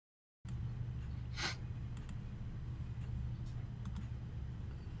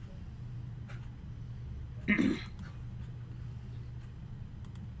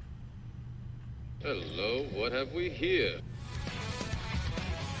Hello, what have we here?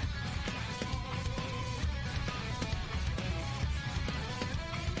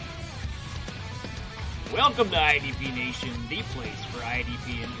 Welcome to IDP Nation, the place for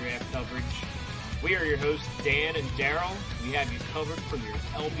IDP and draft coverage. We are your hosts, Dan and Daryl. We have you covered from your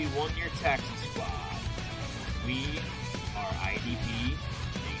LB1 year taxi squad. We are IDP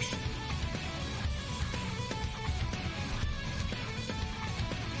Nation.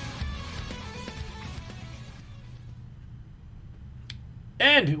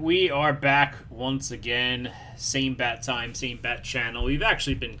 And we are back once again. Same bat time, same bat channel. We've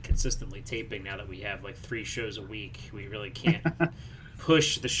actually been consistently taping now that we have like 3 shows a week. We really can't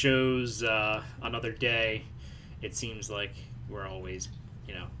push the shows another day. It seems like we're always,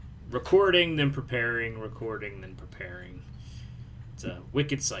 recording, then preparing, recording, then preparing. It's a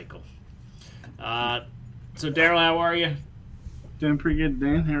wicked cycle. So Daryl, how are you? Doing pretty good,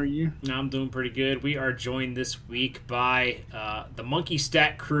 Dan. How are you? I'm doing pretty good. We are joined this week by the Monkey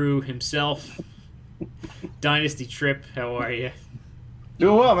Stat Crew himself, Dynasty Trip. How are you?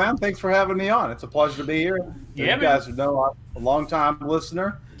 Doing well, man. Thanks for having me on. It's a pleasure to be here. Yeah, you guys know I'm a long-time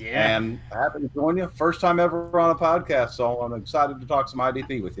listener. Yeah. And happy to join you. First time ever on a podcast, so I'm excited to talk some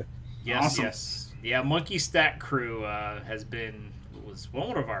IDP with you. Yes, Awesome. yes. Yeah, Monkey Stat Crew was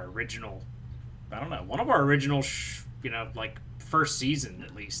one of our original, first season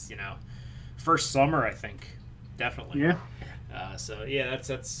at least, first summer, I think. Definitely. Yeah.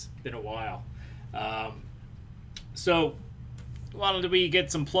 That's been a while. So why don't we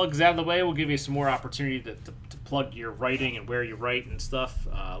get some plugs out of the way? We'll give you some more opportunity to plug your writing and where you write and stuff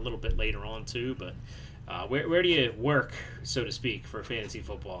a little bit later on too. But where do you work, so to speak, for fantasy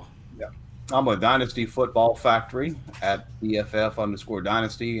football? Yeah. I'm with Dynasty Football Factory at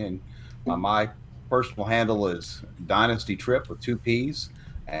BFF_Dynasty, and my personal handle is Dynasty Trip with 2 P's,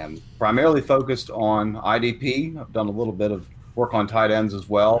 and primarily focused on IDP. I've done a little bit of work on tight ends as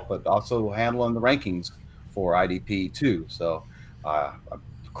well, but also handling the rankings for IDP too. So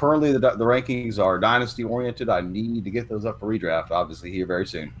currently the rankings are dynasty oriented. I need to get those up for redraft, obviously, here very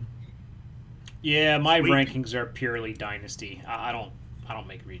soon. Yeah, my Sweet. rankings are purely dynasty. I don't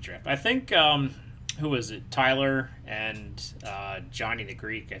make redraft. I think who was it? Tyler and Johnny the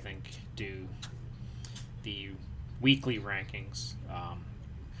Greek, I think, do the weekly rankings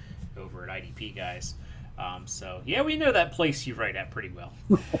over at IDP guys. So yeah, we know that place you write at pretty well.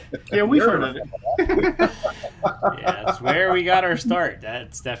 Yeah, we've heard of it. Yeah, that's where we got our start.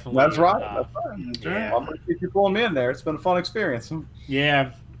 That's definitely That's right. Yeah. I'm going to keep you pulling me in there. It's been a fun experience.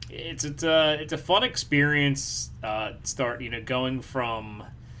 Yeah, it's a fun experience. Going from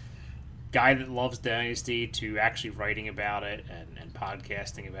guy that loves Dynasty to actually writing about it and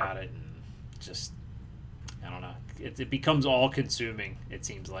podcasting about it, and just I don't know. It becomes all consuming. It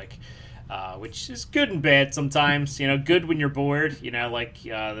seems like. Which is good and bad sometimes. Good when you're bored.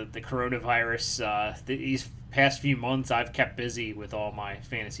 The coronavirus. These past few months, I've kept busy with all my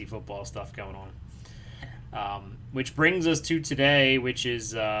fantasy football stuff going on. Which brings us to today, which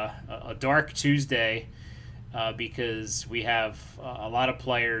is a dark Tuesday, because we have a lot of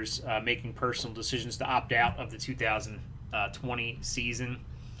players making personal decisions to opt out of the 2020 season.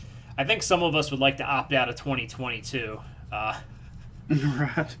 I think some of us would like to opt out of 2022.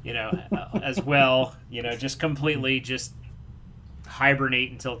 Right. As well, just completely just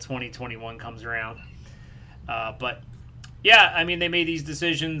hibernate until 2021 comes around. But yeah, I mean, they made these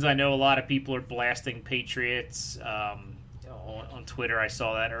decisions. I know a lot of people are blasting Patriots on Twitter. I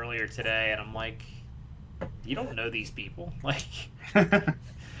saw that earlier today, and I'm like, you don't know these people. Like,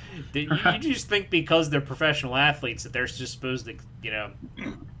 you just think because they're professional athletes that they're just supposed to,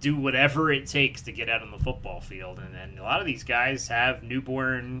 do whatever it takes to get out on the football field. And a lot of these guys have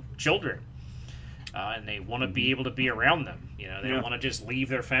newborn children, and they want to be able to be around them. They don't want to just leave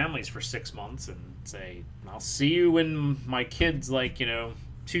their families for 6 months and say, I'll see you when my kid's 2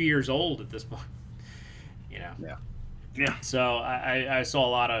 years old at this point. Yeah. So I saw a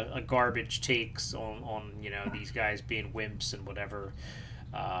lot of garbage takes on these guys being wimps and whatever.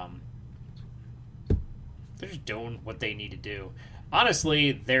 They're just doing what they need to do.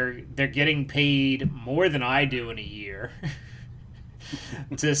 Honestly, they're getting paid more than I do in a year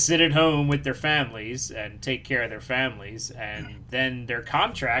to sit at home with their families and take care of their families, and then their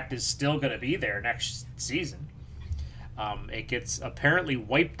contract is still going to be there next season. It gets apparently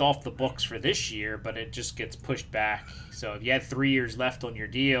wiped off the books for this year, but it just gets pushed back. So if you had 3 years left on your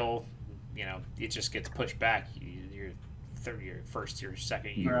deal, it just gets pushed back. Your third year, first year,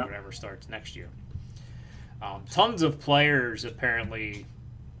 second year, Yeah. whatever starts next year. Tons of players apparently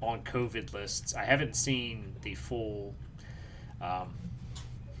on COVID lists. I haven't seen the full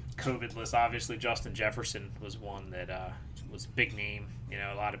COVID list. Obviously, Justin Jefferson was one that was a big name. You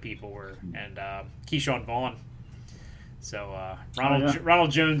know, a lot of people were, and Keyshawn Vaughn. So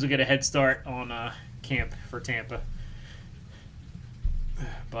Ronald Jones will get a head start on camp for Tampa.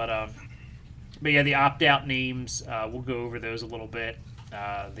 But yeah, the opt-out names, we'll go over those a little bit.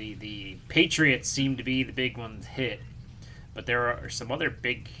 The Patriots seem to be the big ones hit, but there are some other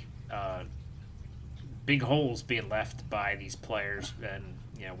big holes being left by these players, and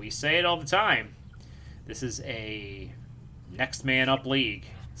you know, we say it all the time. This is a next man up league,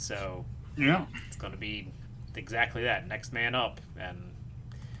 so Yeah. it's going to be exactly that, next man up. And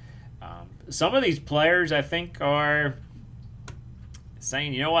some of these players, I think, are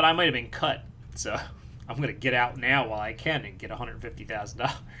saying, you know what, I might have been cut, so I'm going to get out now while I can and get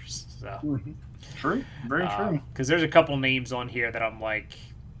 $150,000. So True. Very true. because there's a couple names on here that I'm like,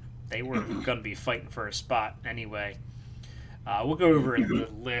 they were going to be fighting for a spot anyway. We'll go over the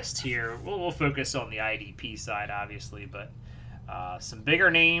list here. We'll focus on the IDP side, obviously, but some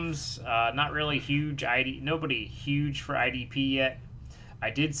bigger names, not really huge. Nobody huge for IDP yet. I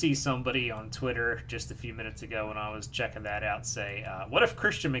did see somebody on Twitter just a few minutes ago when I was checking that out say, what if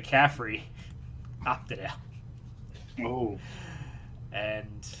Christian McCaffrey opted out? Oh.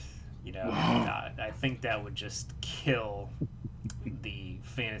 And, you know, I think that would just kill the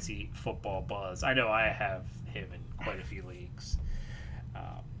fantasy football buzz. I know I have him in quite a few leagues.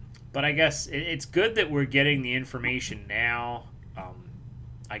 But I guess it's good that we're getting the information now.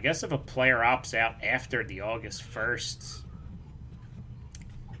 I guess if a player opts out after the August 1st,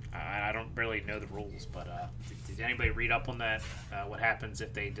 I don't really know the rules, but did anybody read up on that? What happens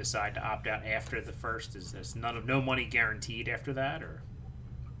if they decide to opt out after the 1st? Is there's no money guaranteed after that, or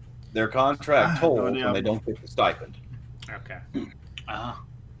Their contract no holds idea. and they don't get the stipend. okay? Ah.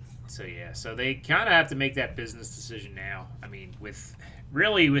 So yeah, so they kind of have to make that business decision now. I mean, with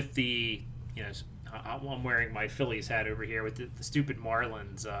the, you know, I'm wearing my Phillies hat over here with the stupid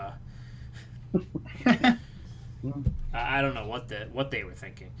Marlins. I don't know what they were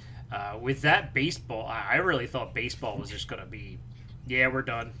thinking. With that baseball, I really thought baseball was just going to be, yeah, we're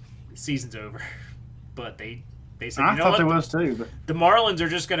done, season's over. But they said, I you know thought what? there was too, but The Marlins are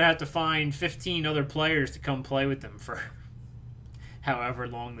just going to have to find 15 other players to come play with them for however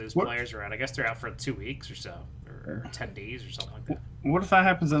long those What? players are out. I guess they're out for 2 weeks or so, or 10 days or something like that. what if that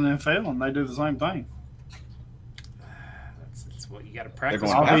happens in the NFL and they do the same thing? That's what you got to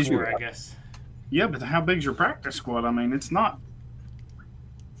practice going past for, you. I guess. Yeah, but how big's your practice squad? I mean, it's not.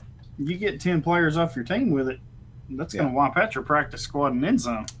 You get 10 players off your team with it, that's going to wipe out your practice squad and then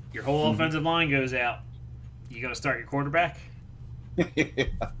some. Your whole offensive line goes out. You got to start your quarterback. Yeah.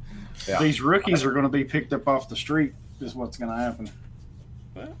 These rookies are going to be picked up off the street, is what's going to happen.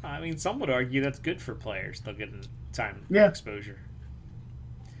 Well, I mean, some would argue that's good for players. They'll get time Yeah. exposure.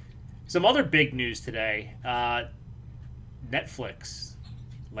 Some other big news today. Netflix,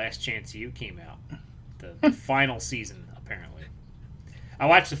 Last Chance You came out. The final season, apparently. I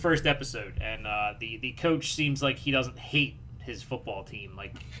watched the first episode, and the coach seems like he doesn't hate his football team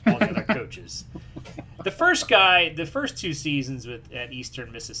like all the other coaches. The first 2 seasons at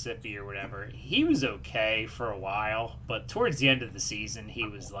Eastern Mississippi or whatever, he was okay for a while, but towards the end of the season, he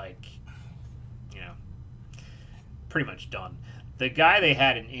was like, you know, pretty much done. The guy they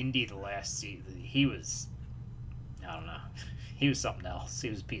had in Indy the last season, he was, I don't know, he was something else.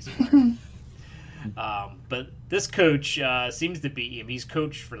 He was a piece of work. But this coach seems to be, I mean, he's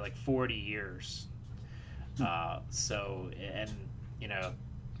coached for like 40 years. And you know,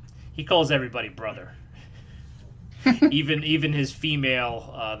 he calls everybody brother. even his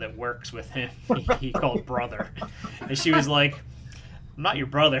female that works with him, he called brother. And she was like, I'm not your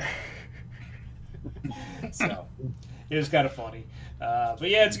brother. So it was kind of funny. But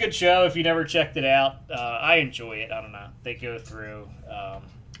yeah, it's a good show. If you never checked it out, I enjoy it. I don't know. They go through,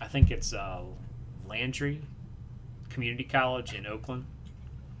 I think it's Landry Community College in Oakland.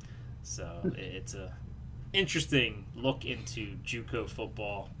 So it's a interesting look into JUCO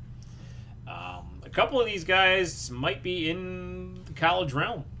football. A couple of these guys might be in the college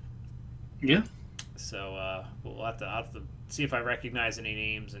realm. Yeah. So I'll have to see if I recognize any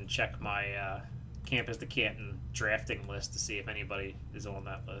names and check my Campus to Canton drafting list to see if anybody is on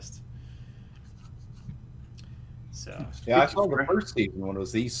that list. So Yeah, I saw the first season when it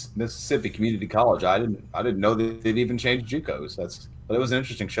was East Mississippi Community College. I didn't know that they'd even changed JUCOs. But it was an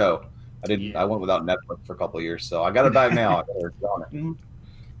interesting show. I went without Netflix for a couple of years, so I got it back now. I got to on it.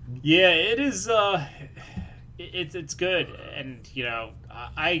 yeah, it is. It's good, and you know,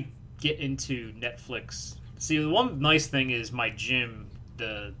 I get into Netflix. See, the one nice thing is my gym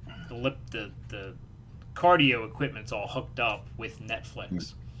the cardio equipment's all hooked up with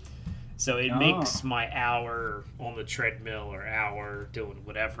Netflix. So it makes my hour on the treadmill or hour doing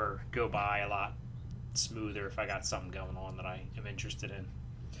whatever go by a lot smoother if I got something going on that I am interested in.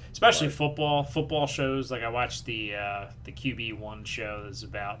 Especially football shows. Like I watched the QB1 show that's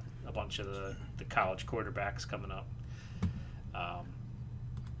about a bunch of the college quarterbacks coming up.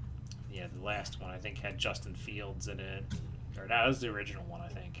 The last one I think had Justin Fields in it. Or that was the original one, I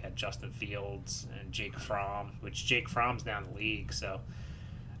think. Had Justin Fields and Jake Fromm, which Jake Fromm's now in the league, so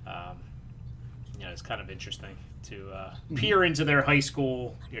it's kind of interesting to peer into their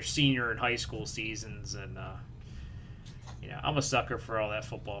senior and high school seasons, and I'm a sucker for all that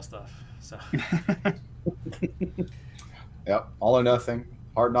football stuff. So, yep, All or Nothing,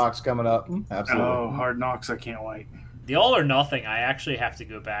 Hard Knocks coming up. Absolutely. Oh, Hard Knocks! I can't wait. The All or Nothing, I actually have to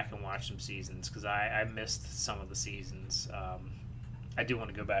go back and watch some seasons because I missed some of the seasons. I do want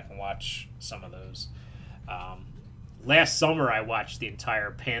to go back and watch some of those. Last summer, I watched the entire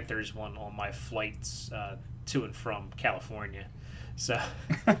Panthers one on my flights to and from California. So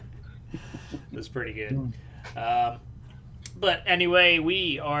it was pretty good. But anyway,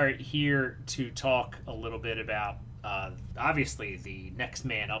 we are here to talk a little bit about, obviously, the next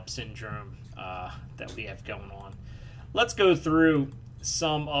man up syndrome that we have going on. Let's go through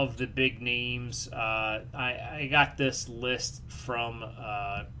some of the big names. I got this list from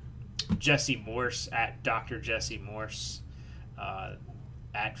Jesse Morse at Dr. Jesse Morse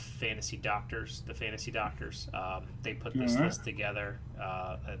at Fantasy Doctors, the Fantasy Doctors. They put this list together,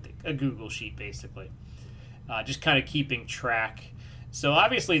 a Google sheet basically, just kind of keeping track. So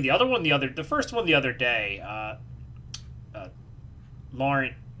obviously the first one the other day,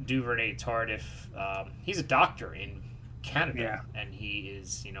 Laurent Duvernay Tardif, he's a doctor in Canada, and he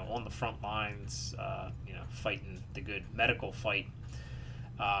is on the front lines, fighting the good medical fight.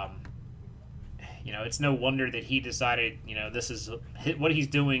 It's no wonder that he decided, this is what he's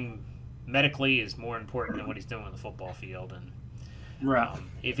doing medically is more important than what he's doing on the football field. And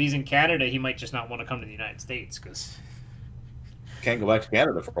if he's in Canada, he might just not want to come to the United States because can't go back to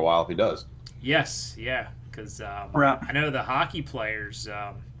Canada for a while if he does. Yes, yeah, because I know the hockey players.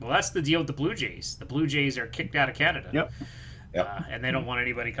 Well, that's the deal with the Blue Jays. The Blue Jays are kicked out of Canada. Yep. And they don't want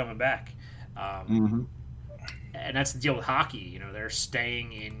anybody coming back. And that's the deal with hockey. They're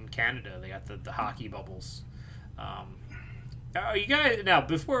staying in Canada. They got the hockey bubbles. Are you guys, now,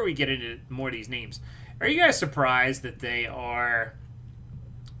 before we get into more of these names, are you guys surprised that they are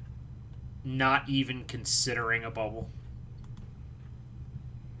not even considering a bubble?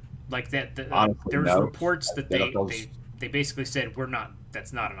 Like that, Honestly, there's no. reports that they basically said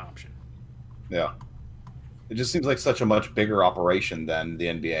that's not an option. Yeah. It just seems like such a much bigger operation than the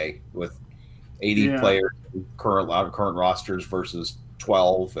NBA with 80 players, current rosters versus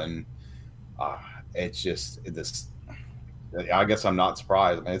 12, and it's just this. I guess I'm not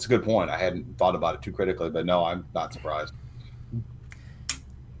surprised. I mean, it's a good point. I hadn't thought about it too critically, but no, I'm not surprised.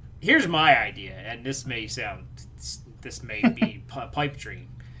 Here's my idea, and this may be pipe dream.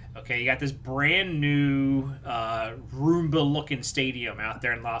 Okay, you got this brand new Roomba-looking stadium out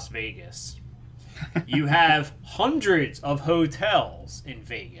there in Las Vegas. You have hundreds of hotels in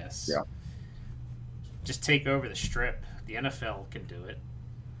Vegas. Yeah. Just take over the Strip. The NFL can do it.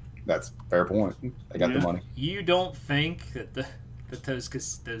 That's a fair point. They got the money. You don't think that those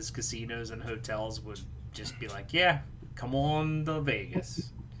casinos and hotels would just be like, yeah, come on to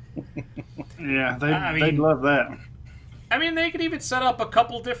Vegas? Yeah, they'd love that. I mean, they could even set up a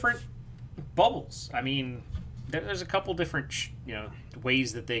couple different bubbles. I mean, there's a couple different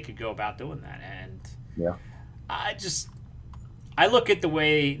ways that they could go about doing that, and I look at the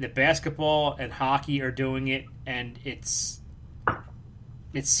way that basketball and hockey are doing it, and it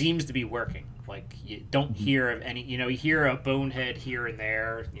seems to be working. Like, you don't hear of any, you hear a bonehead here and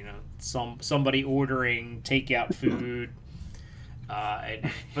there, somebody ordering takeout food,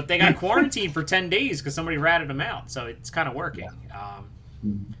 but they got quarantined for 10 days because somebody ratted them out, so it's kind of working.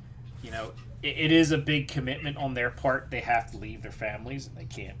 It is a big commitment on their part. They have to leave their families, and they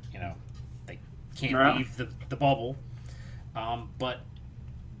can't leave the bubble. But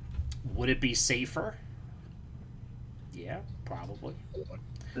would it be safer? Yeah, probably.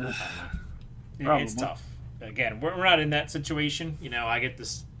 It's tough. Again, we're not in that situation. I get to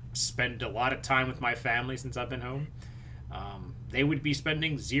spend a lot of time with my family since I've been home. They would be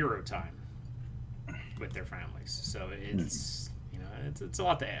spending zero time with their families. So it's it's a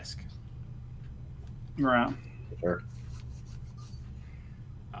lot to ask. Right. Sure.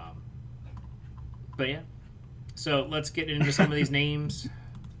 But yeah. So let's get into some of these names.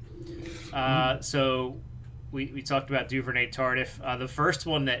 So we talked about Duvernay Tardif. The first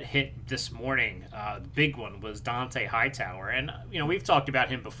one that hit this morning, the big one, was Dante Hightower. And, we've talked about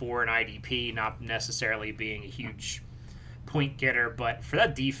him before in IDP, not necessarily being a huge point getter. But for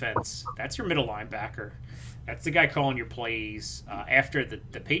that defense, that's your middle linebacker. That's the guy calling your plays. After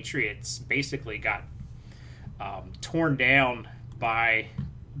the Patriots basically got torn down by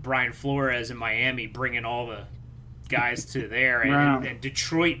Brian Flores in Miami, bringing all the guys to there, and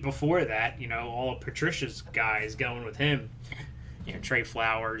Detroit before that, all of Patricia's guys going with him, Trey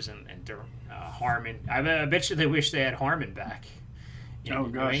Flowers and Harmon. I bet you they wish they had Harmon back. Oh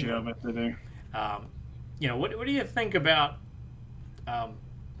gosh, yeah, I bet they do. What do you think about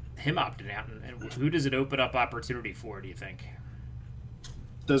him opting out, and who does it open up opportunity for? Do you think?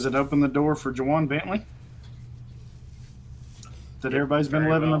 Does it open the door for Jawan Bentley that everybody's been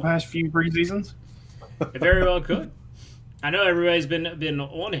living the past few preseasons? It very well could. I know everybody's been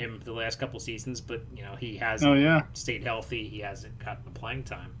on him the last couple seasons, but he hasn't stayed healthy. He hasn't gotten the playing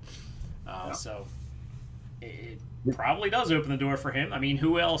time, so it probably does open the door for him. I mean,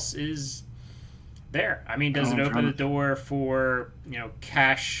 who else is there? I mean, does it open the door for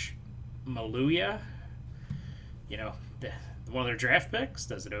Cash Maluya? One of their draft picks.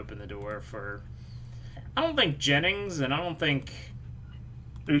 Does it open the door for? I don't think Jennings, and I don't think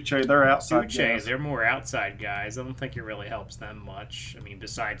Uche, they're outside guys. They're more outside guys. I don't think it really helps them much. I mean,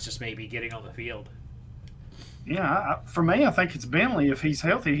 besides just maybe getting on the field. Yeah, for me, I think it's Bentley. If he's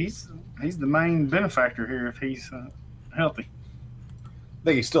healthy, he's the main benefactor here. If he's healthy, I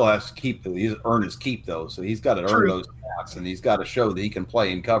think he still has to he's earned his keep though. So he's got to earn those snaps, and he's got to show that he can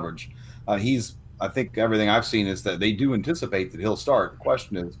play in coverage. I think everything I've seen is that they do anticipate that he'll start. The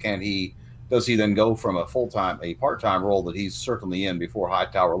question is, does he then go from a part-time role that he's certainly in before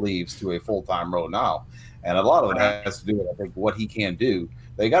Hightower leaves to a full-time role now? And a lot of it has to do with, I think, what he can do.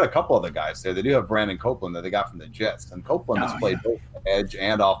 They got a couple other guys there. They do have Brandon Copeland that they got from the Jets. And Copeland has played both edge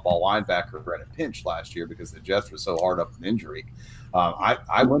and off-ball linebacker in a pinch last year because the Jets were so hard up with injury.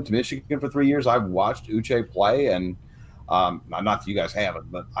 I went to Michigan for 3 years. I've watched Uche play, and not that you guys haven't,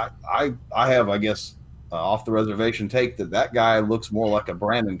 but I have, I guess, off the reservation take that guy looks more like a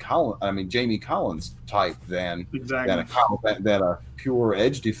Jamie Collins type than a pure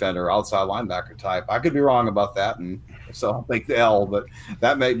edge defender, outside linebacker type. I could be wrong about that, and so I'll take the L, but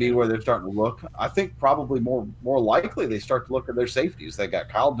that may be where they're starting to look. I think probably more likely they start to look at their safeties. They got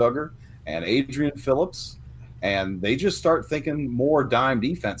Kyle Duggar and Adrian Phillips, and they just start thinking more dime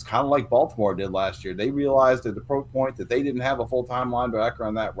defense, kind of like Baltimore did last year. They realized at the pro point that they didn't have a full-time linebacker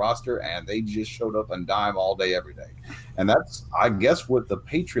on that roster, and they just showed up and dime all day, every day. And that's, I guess, what the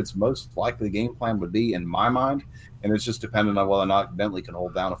Patriots' most likely game plan would be in my mind, and it's just dependent on whether or not Bentley can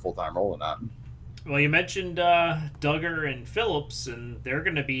hold down a full-time role or not. Well, you mentioned Duggar and Phillips, and they're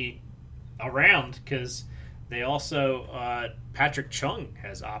going to be around because they also Patrick Chung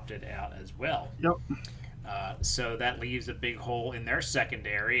has opted out as well. Yep. So that leaves a big hole in their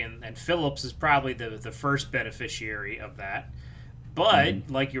secondary, and Phillips is probably the first beneficiary of that. But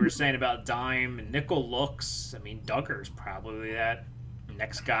like you were saying about dime and nickel looks, I mean, Duggar's probably that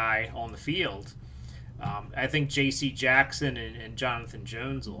next guy on the field. I think J.C. Jackson and Jonathan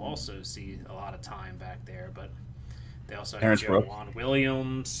Jones will also see a lot of time back there, but they also have Joanne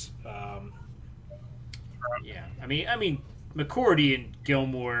Williams. Yeah, I mean, McCourty and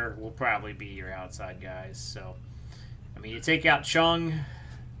Gilmore will probably be your outside guys. So, I mean, you take out Chung,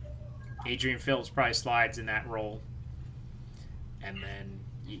 Adrian Phillips probably slides in that role, and then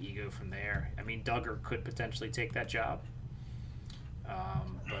you go from there. I mean, Duggar could potentially take that job,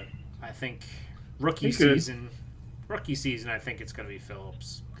 but I think rookie season, I think it's going to be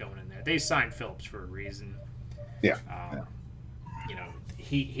Phillips going in there. They signed Phillips for a reason. Yeah. You know,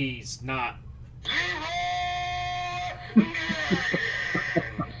 he's not.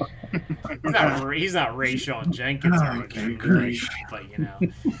 He's not Rayshon Jenkins or anything, but you know,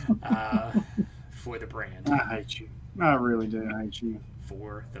 for the brand. I hate you. I really do hate you.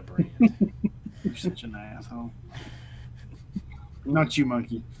 For the brand. You're such an asshole. Not you,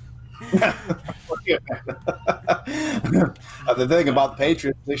 monkey. The thing about the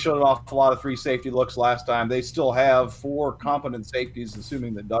Patriots, they showed off a lot of 3 safety looks last time. They still have 4 competent safeties,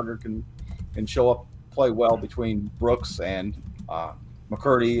 assuming that Duggar can show up, play well between Brooks and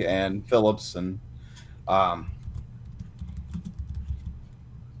McCurdy and Phillips and out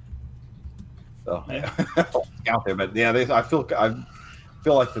there. But yeah, I feel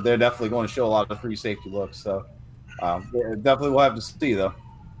like that they're definitely going to show a lot of 3 safety looks. So definitely we'll have to see though.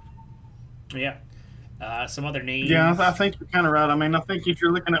 Yeah. Some other names. Yeah, I think you're kind of right. I mean, I think if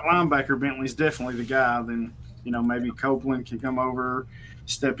you're looking at linebacker, Bentley's definitely the guy. Then, you know, maybe Copeland can come over,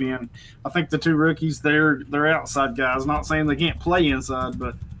 step in. I think the two rookies, they're outside guys. Not saying they can't play inside,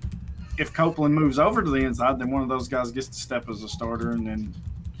 but if Copeland moves over to the inside, then one of those guys gets to step as a starter, and then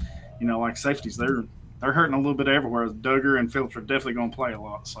like safeties, they're hurting a little bit everywhere. Duggar and Phillips are definitely going to play a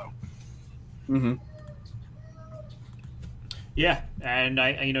lot. So. Mm-hmm. Yeah, and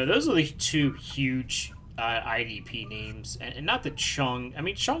I those are the two huge IDP names, and not that Chung. I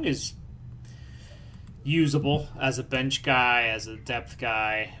mean, Chung is usable as a bench guy, as a depth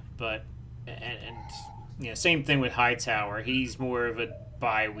guy, but same thing with Hightower. He's more of a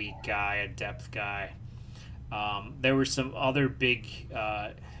bye week guy, a depth guy. There were some other big.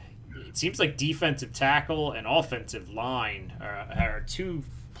 It seems like defensive tackle and offensive line are two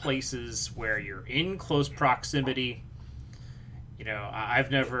places where you're in close proximity.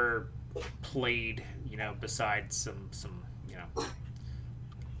 I've never played, besides some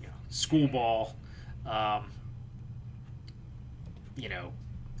school ball, at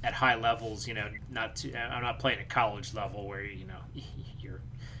high levels. I'm not playing at college level where you're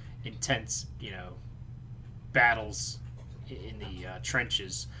intense, battles in the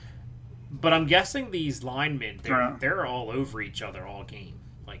trenches. But I'm guessing these linemen, they're all over each other all game.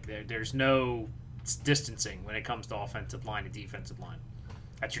 Like there's no distancing when it comes to offensive line and defensive line.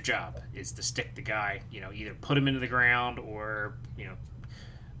 That's your job, is to stick the guy, either put him into the ground or,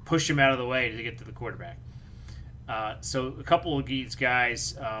 push him out of the way to get to the quarterback. So a couple of these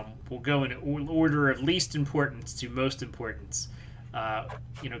guys will go in order of least importance to most importance.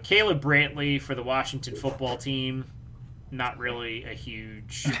 Caleb Brantley for the Washington football team, not really a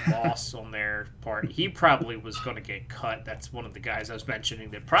huge loss on their part. He probably was going to get cut. That's one of the guys I was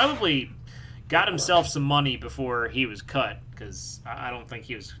mentioning that probably got himself some money before he was cut, because I don't think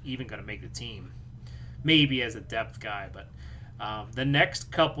he was even going to make the team. Maybe as a depth guy, but the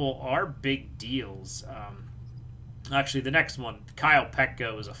next couple are big deals. Actually, the next one, Kyle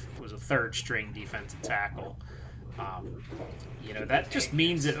Petco, was a third string defensive tackle. That just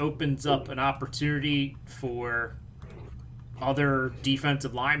means it opens up an opportunity for other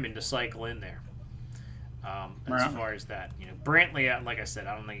defensive linemen to cycle in there. As far as that, Brantley, like I said,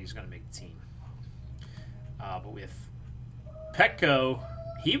 I don't think he's going to make the team. But with Petco,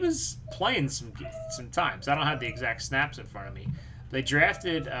 he was playing some times. I don't have the exact snaps in front of me. They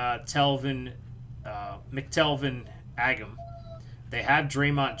drafted McTelvin Agam. They had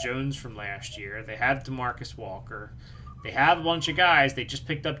Draymond Jones from last year. They had DeMarcus Walker. They have a bunch of guys. They just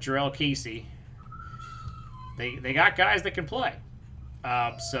picked up Jarrell Casey. They got guys that can play.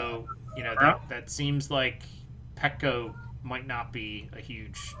 That seems like Petco might not be a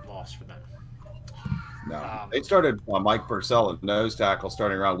huge loss for them. No, they started Mike Purcell at nose tackle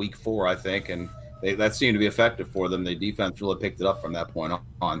starting around week 4, I think, and that seemed to be effective for them. The defense really picked it up from that point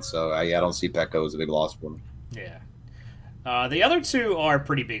on. So I don't see Petco as a big loss for them. Yeah. The other two are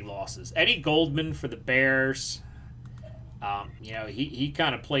pretty big losses. Eddie Goldman for the Bears. He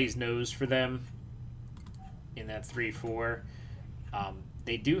kind of plays nose for them in that 3-4.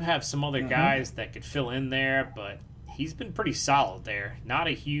 They do have some other guys that could fill in there, but he's been pretty solid there. Not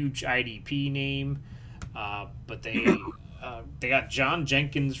a huge IDP name, but they got John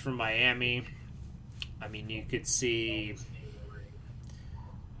Jenkins from Miami. I mean, you could see,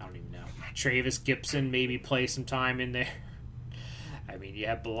 I don't even know, Travis Gibson maybe play some time in there. I mean, you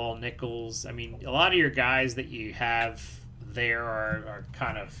have Bilal Nichols. I mean, a lot of your guys that you have there are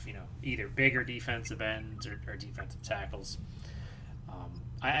kind of, either bigger defensive ends or defensive tackles.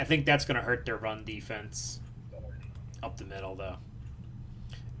 I think that's going to hurt their run defense up the middle, though.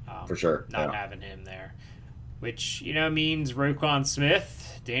 For sure. Not having him there. Which, means Roquan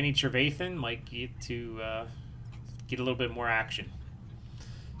Smith, Danny Trevathan might get to get a little bit more action,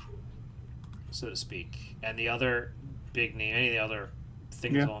 so to speak. And the other big name, any of the other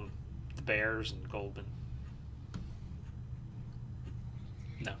things on the Bears and Goldman?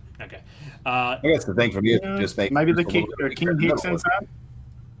 No. Okay. I guess the thing for me is just maybe the kick King Hicks inside.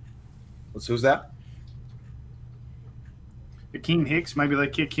 Who's that? Akeem Hicks, maybe they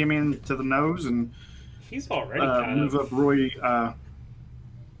kick him into the nose and he's already move up Roy.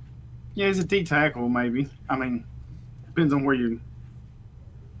 He's a D tackle, maybe. I mean, depends on where you.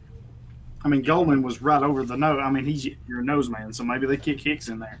 I mean, Goldman was right over the nose. I mean, he's your nose man, so maybe they kick Hicks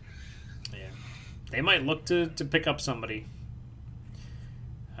in there. Yeah, they might look to pick up somebody.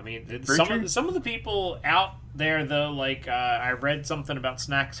 I mean, some of the people out there though, like I read something about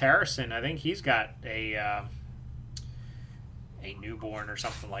Snacks Harrison. I think he's got a newborn or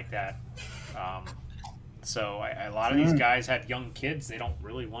something like that. So a lot of these guys have young kids. They don't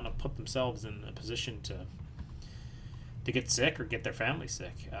really want to put themselves in a position to get sick or get their family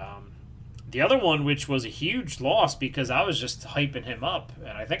sick. The other one, which was a huge loss because I was just hyping him up,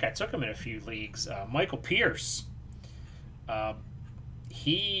 and I think I took him in a few leagues, Michael Pierce.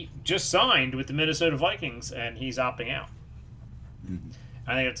 He just signed with the Minnesota Vikings, and he's opting out. Mm-hmm.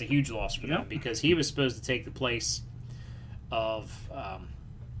 I think that's a huge loss for them because he was supposed to take the place of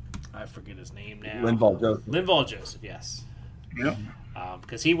I forget his name now. Linval Joseph, yes. Yep.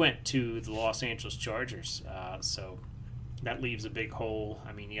 Because he went to the Los Angeles Chargers, so that leaves a big hole.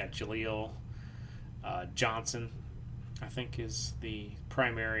 I mean, you got Jaleel Johnson, I think, is the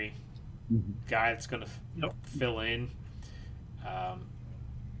primary guy that's going to fill in. I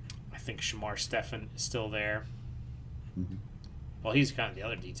think Shamar Stephen is still there. Mm-hmm. Well, he's kind of the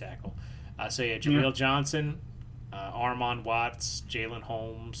other D tackle. So yeah, Jaleel Johnson, Armon Watts, Jalen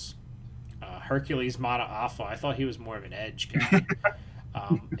Holmes, Hercules Mataafa. I thought he was more of an edge guy.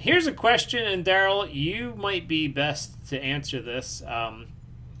 Here's a question, and Daryl, you might be best to answer this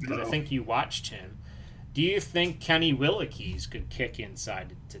because I think you watched him. Do you think Kenny Willekes could kick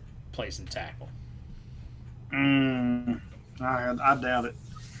inside to play some tackle? I doubt it.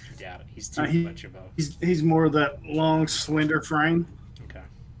 I doubt it. He's too much of a... He's more of that long, slender frame. Okay.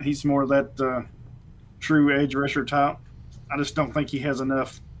 He's more of that true edge rusher type. I just don't think he has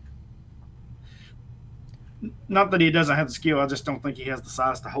enough. Not that he doesn't have the skill. I just don't think he has the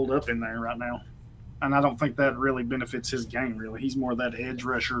size to hold up in there right now. And I don't think that really benefits his game, really. He's more of that edge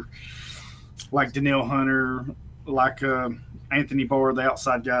rusher like Danielle Hunter, like Anthony Barr, the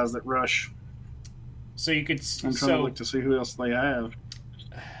outside guys that rush. So you could... I'm trying to look to see who else they have.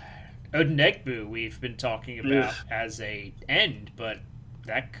 Odenegbu we've been talking about as a end, but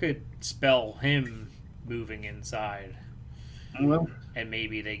that could spell him moving inside. Well, and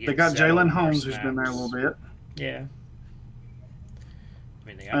maybe they got Jalen Holmes, who's been there a little bit. Yeah. I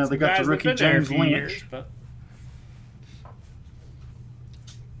mean, they got the rookie James Lynch. But...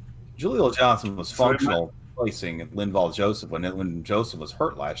 Jaleel Johnson was functional placing Linval Joseph when Joseph was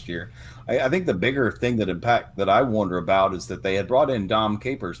hurt last year. I think the bigger thing that I wonder about is that they had brought in Dom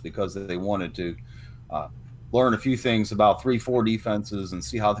Capers because they wanted to learn a few things about 3-4 defenses and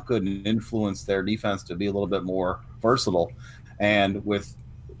see how they could influence their defense to be a little bit more versatile. And with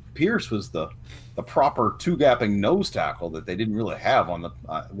Pierce was the proper two-gapping nose tackle that they didn't really have on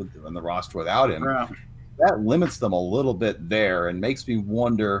the roster without him. Right. That limits them a little bit there and makes me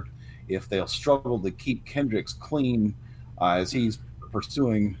wonder if they'll struggle to keep Kendricks clean as he's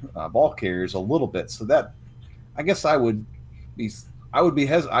pursuing ball carriers a little bit. So that, I guess I would be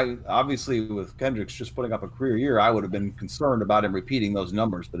obviously with Kendricks just putting up a career year, I would have been concerned about him repeating those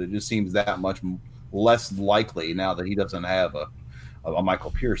numbers, but it just seems that much less likely now that he doesn't have a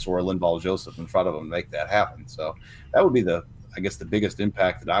Michael Pierce or a Linval Joseph in front of him to make that happen. So that would be the biggest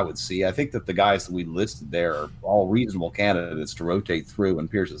impact that I would see. I think that the guys that we listed there are all reasonable candidates to rotate through in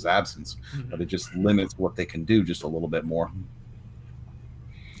Pierce's absence, but it just limits what they can do just a little bit more.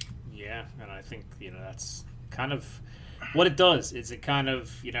 Yeah, and I think, that's kind of what it does. Is it kind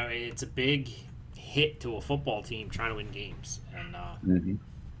of, it's a big hit to a football team trying to win games. And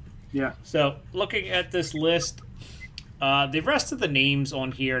yeah. So looking at this list, the rest of the names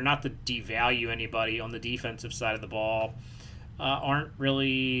on here, not to devalue anybody on the defensive side of the ball, aren't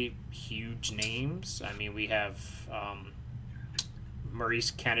really huge names. I mean, we have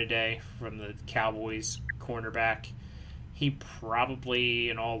Maurice Kennedy from the Cowboys, cornerback. He probably,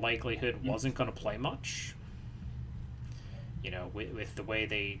 in all likelihood, wasn't going to play much. With the way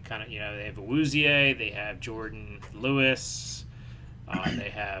they kind of, they have Awuzie, they have Jordan Lewis,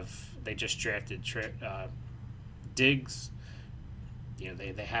 they just drafted Diggs.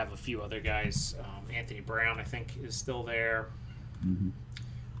 They have a few other guys. Anthony Brown, I think, is still there. Mm-hmm.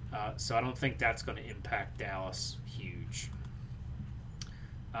 So I don't think that's going to impact Dallas huge.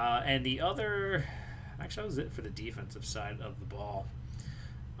 And the other, actually, that was it for the defensive side of the ball.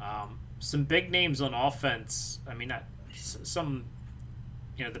 Some big names on offense. I mean, not some.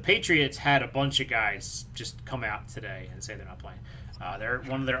 The Patriots had a bunch of guys just come out today and say they're not playing. They're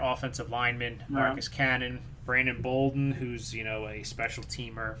one of their offensive linemen, Marcus Cannon, Brandon Bolden, who's a special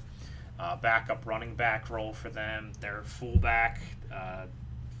teamer, backup running back role for them. Their fullback,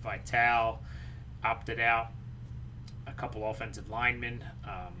 Vital, opted out. A couple offensive linemen,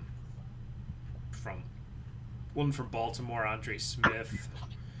 one from Baltimore, Andre Smith.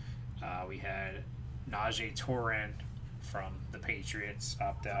 We had Najee Toran from the Patriots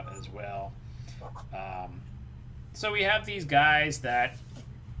opt out as well. So we have these guys that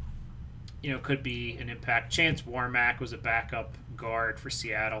could be an impact. Chance Warmack was a backup guard for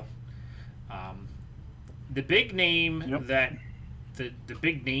Seattle. The big name that the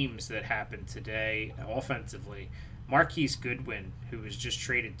big names that happened today offensively, Marquise Goodwin, who was just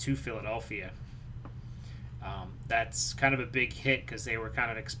traded to Philadelphia. That's kind of a big hit because they were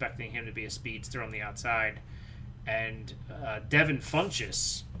kind of expecting him to be a speedster on the outside. And Devin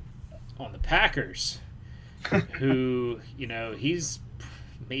Funchess on the Packers, who, he's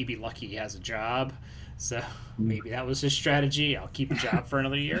maybe lucky he has a job. So maybe that was his strategy. I'll keep a job for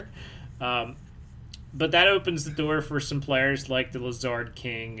another year. But that opens the door for some players like the Lazard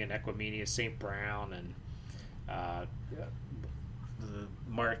King and Equimenia St. Brown and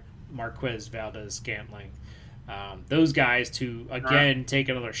the Marquez Valdez Scantling. Those guys to, again, take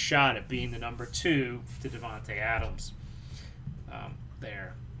another shot at being the number 2 to Devontae Adams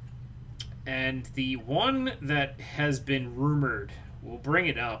there. And the one that has been rumored, we'll bring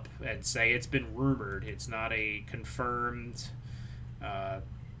it up and say it's been rumored. It's not a confirmed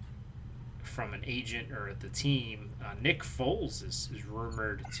from an agent or the team. Nick Foles is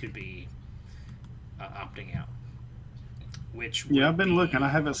rumored to be opting out. Which I've been looking. I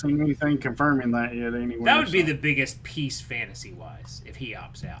haven't seen anything confirming that yet. Anyway, that would be the biggest piece fantasy-wise if he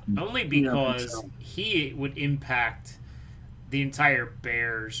opts out. Only because he would impact the entire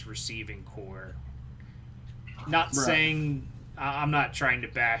Bears receiving core. Not saying I'm not trying to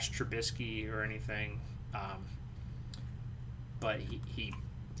bash Trubisky or anything, but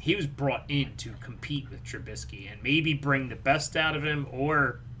he was brought in to compete with Trubisky and maybe bring the best out of him,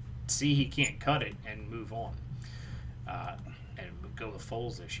 or see he can't cut it and move on. And go with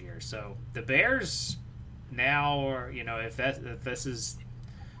Foles this year. So the Bears now, are, if this is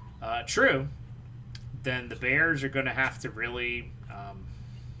true, then the Bears are going to have to really,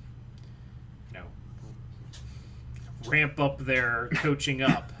 ramp up their coaching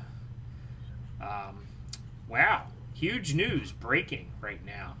up. Wow, huge news breaking right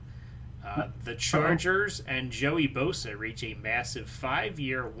now. The Chargers and Joey Bosa reach a massive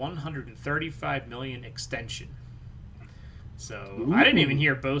 5-year, $135 million extension. So I didn't even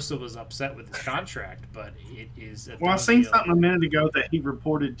hear Bosa was upset with his contract, but it is a I seen something a minute ago that he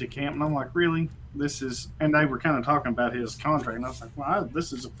reported to camp, and I'm like, really? This is, and they were kind of talking about his contract, and I was like, well,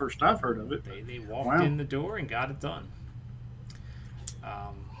 this is the first I've heard of it. They walked in the door and got it done.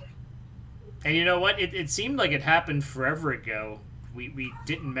 And you know what? It seemed like it happened forever ago. We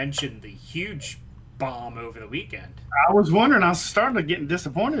didn't mention the huge bomb over the weekend. I was wondering. I was starting to get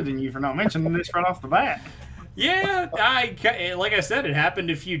disappointed in you for not mentioning this right off the bat. Yeah, like I said, it happened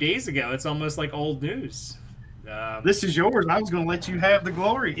a few days ago. It's almost like old news. This is yours. I was going to let you have the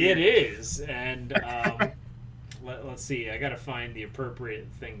glory here. It is, and let's see. I got to find the appropriate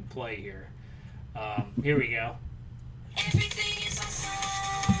thing to play here. Here we go.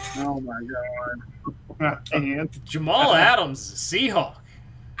 Oh my God! I can't. Jamal Adams is a Seahawk.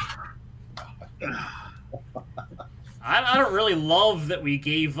 I don't really love that we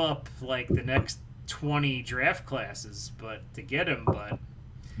gave up like the next 20 draft classes, but to get him, but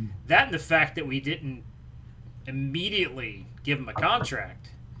that and the fact that we didn't immediately give him a contract.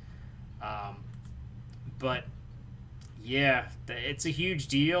 But yeah, it's a huge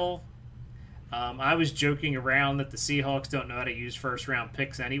deal. I was joking around that the Seahawks don't know how to use first-round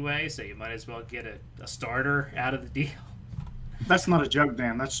picks anyway, so you might as well get a starter out of the deal. That's not a joke,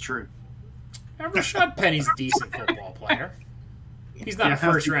 Dan. That's true. Rashad Penny's a decent football player. He's not a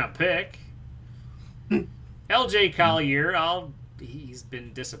first-round pick. LJ Collier, he's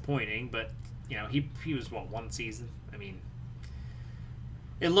been disappointing, but he was one season. I mean,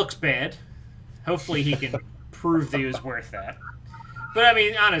 it looks bad. Hopefully, he can prove that he was worth that. But I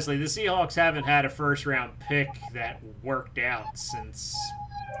mean, honestly, the Seahawks haven't had a first-round pick that worked out since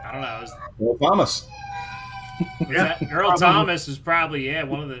Earl Thomas. Earl Thomas was probably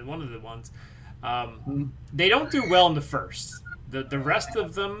one of the ones. They don't do well in the first. The rest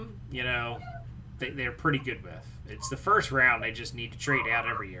of them, they're pretty good with. It's the first round they just need to trade out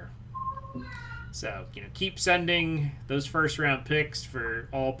every year. So, keep sending those first-round picks for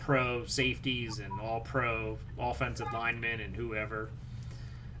all-pro safeties and all-pro offensive linemen and whoever.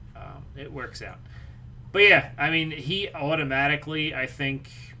 It works out. But, yeah, I mean, he automatically, I think,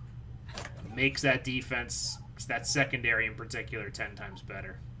 makes that defense, that secondary in particular, 10 times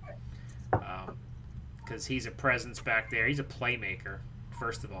better. Because he's a presence back there. He's a playmaker,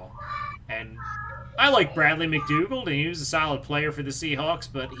 first of all. And I like Bradley McDougald, and he was a solid player for the Seahawks,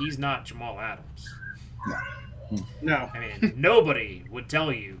 but he's not Jamal Adams. No. I mean, nobody would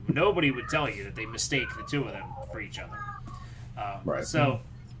tell you that they mistake the two of them for each other. Right. So,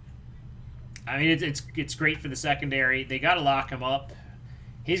 I mean, it's great for the secondary. They got to lock him up.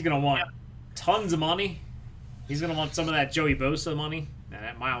 He's going to want tons of money. He's going to want some of that Joey Bosa money and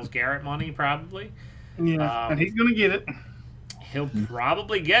that Myles Garrett money, probably. Yeah, and he's going to get it. He'll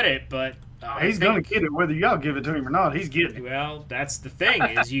probably get it, but He's going to get it whether y'all give it to him or not. He's getting it. Well, that's the thing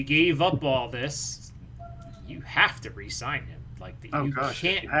is you gave up all this. You have to re-sign him. Like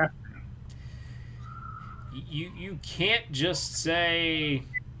can't. You can't just say,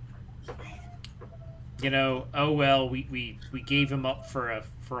 oh well, we gave him up for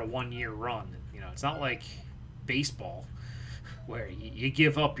a 1 year run. It's not like baseball where you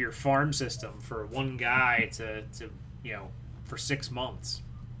give up your farm system for one guy to for 6 months.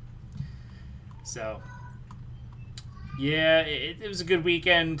 So yeah, it was a good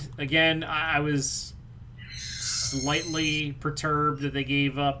weekend. Again, I was slightly perturbed that they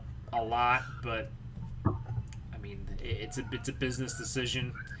gave up a lot, but I mean, it's a business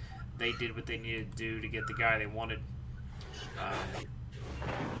decision. They did what they needed to do to get the guy they wanted.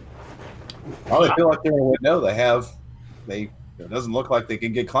 Well, they feel like they're going to know it doesn't look like they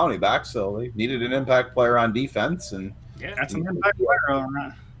can get Clowney back, so they needed an impact player on defense, and that's an impact player, all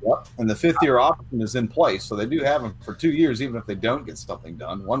right. Yep, and the 5th-year option is in place, so they do have him for 2 years, even if they don't get something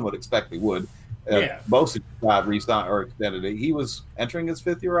done. One would expect they would. Most of the time, re-signed or extended it. He was entering his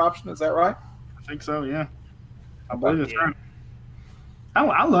 5th-year option. Is that right? I think so. Yeah, I believe that's right.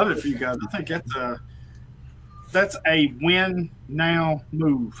 I love it for you guys. I think that's a win now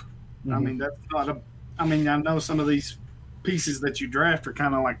move. Mm-hmm. I mean, that's not I mean, I know some of these pieces that you draft are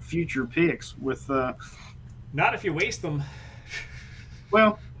kind of like future picks with. Not if you waste them.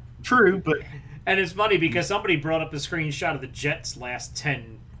 Well, true, but and it's funny because somebody brought up a screenshot of the Jets' last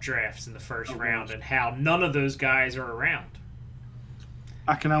 10 drafts in the first round and how none of those guys are around.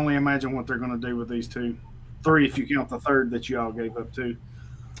 I can only imagine what they're going to do with these 2. 3 if you count the 3rd that you all gave up to.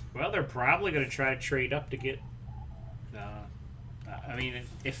 Well, they're probably going to try to trade up to get. I mean,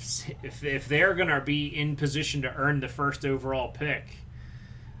 if they're going to be in position to earn the 1st overall pick,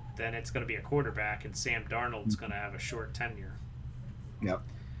 then it's going to be a quarterback, and Sam Darnold's going to have a short tenure. Yep.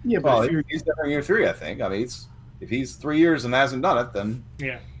 Yeah, but he's there in year 3, I think. I mean, if he's 3 years and hasn't done it, then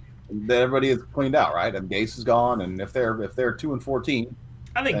everybody is cleaned out, right? And Gase is gone, and if they're 2-14,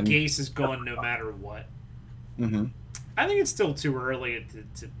 I think Gase is gone no matter what. Mm-hmm. I think it's still too early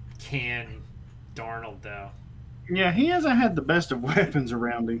to can Darnold, though. Yeah, he hasn't had the best of weapons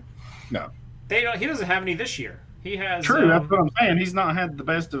around him. No, he doesn't have any this year. He has. True, that's what I'm saying. He's not had the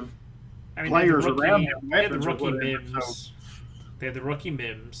best of players around him. They had the rookie Mims. They had the rookie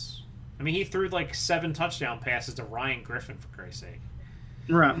Mims. I mean, he threw like 7 touchdown passes to Ryan Griffin, for Christ's sake.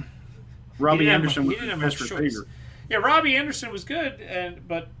 Right. Robbie Anderson was the best receiver. Yeah, Robbie Anderson was good,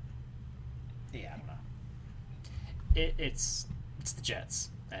 but yeah, I don't know. It's the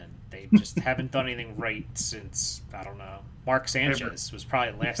Jets, and they just haven't done anything right since, I don't know, Mark Sanchez was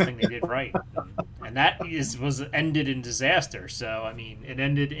probably the last thing they did right, and that was ended in disaster. So I mean, it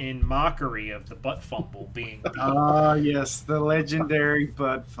ended in mockery of the butt fumble being. Yes, the legendary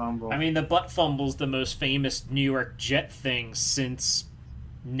butt fumble. I mean, the butt fumble's the most famous New York Jet thing since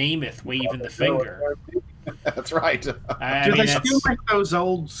Namath waving the finger. That's right. Do they still make those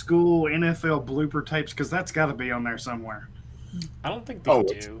old school NFL blooper tapes? Because that's got to be on there somewhere. I don't think they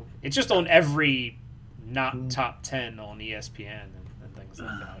do. It's just on every not top 10 on ESPN and things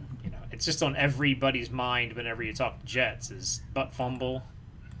like that. It's just on everybody's mind whenever you talk Jets is butt fumble.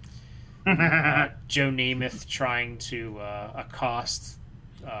 Joe Namath trying to accost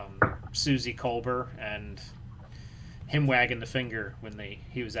Susie Colbert and him wagging the finger when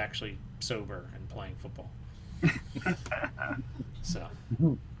he was actually sober and playing football. So,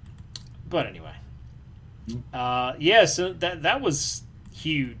 but anyway, so that was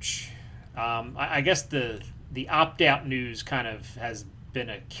huge. I guess the opt-out news kind of has been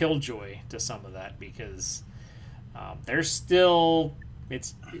a killjoy to some of that because there's still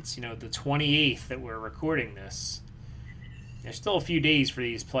it's the 28th that we're recording this. There's still a few days for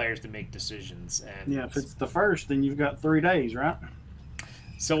these players to make decisions, and if it's the 1st, then you've got 3 days, right?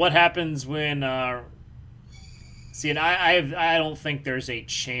 So what happens when? And I don't think there's a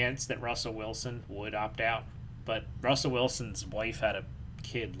chance that Russell Wilson would opt out, but Russell Wilson's wife had a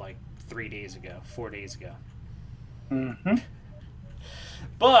kid like 4 days ago. Mm-hmm.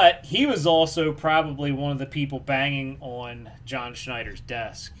 But he was also probably one of the people banging on John Schneider's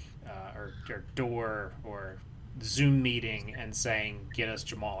desk or door or Zoom meeting and saying, "Get us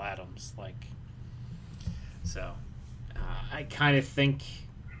Jamal Adams." So I kind of think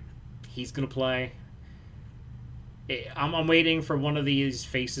he's going to play. I'm waiting for one of these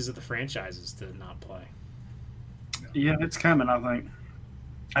faces of the franchises to not play. Yeah, it's coming, I think.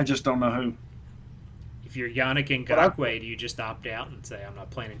 I just don't know who. If you're Yannick Ngakoue, do you just opt out and say, I'm not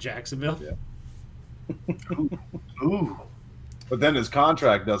playing in Jacksonville? Yeah. Ooh. But then his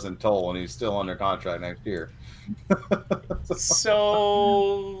contract doesn't toll, and he's still under contract next year.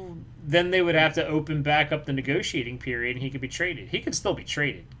 So then they would have to open back up the negotiating period, and he could be traded. He could still be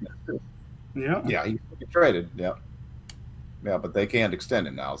traded. Yeah. Yeah, he could be traded. Yeah. Yeah, but they can't extend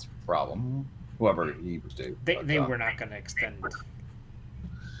it now. It's a problem. Whoever he was due. They were not going to extend.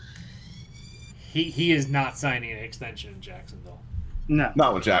 He is not signing an extension in Jacksonville. No.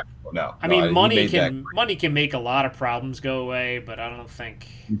 Not with Jacksonville, no. I mean, he money made can make a lot of problems go away, but I don't think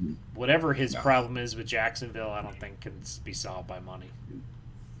whatever his No. problem is with Jacksonville, I don't think can be solved by money.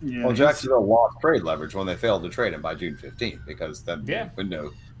 Yeah. Well, Jacksonville lost trade leverage when they failed to trade him by June 15th because that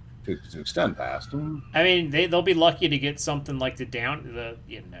window to extend past. I mean, they'll be lucky to get something like the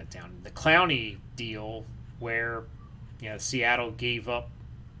Clowney deal, where Seattle gave up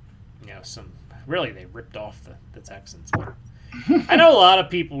some. Really, they ripped off the Texans. But I know a lot of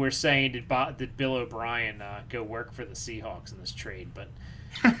people were saying did Bill O'Brien go work for the Seahawks in this trade, but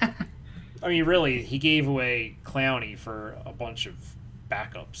I mean, really, he gave away Clowney for a bunch of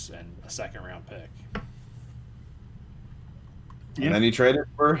backups and a second-round pick. And then he traded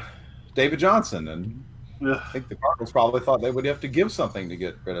for David Johnson, and I think the Cardinals probably thought they would have to give something to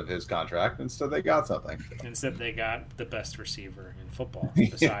get rid of his contract. Instead, they got something. Instead, they got the best receiver in football,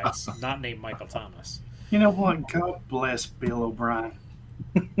 besides not named Michael Thomas. You know what? God bless Bill O'Brien.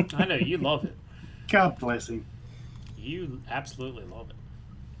 I know, you love it. God bless him. You absolutely love it.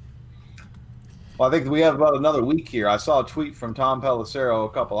 Well, I think we have about another week here. I saw a tweet from Tom Pelissero a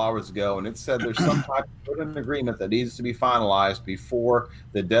couple hours ago, and it said there's some type of written agreement that needs to be finalized before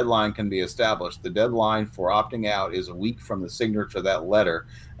the deadline can be established. The deadline for opting out is a week from the signature of that letter,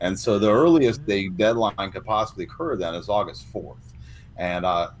 and so the earliest the deadline could possibly occur then is August 4th. And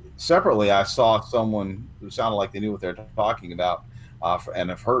separately, I saw someone who sounded like they knew what they're talking about, and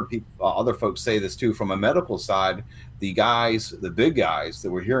I've heard people, other folks say this too from a medical side. The big guys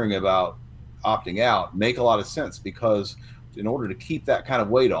that we're hearing about opting out make a lot of sense, because in order to keep that kind of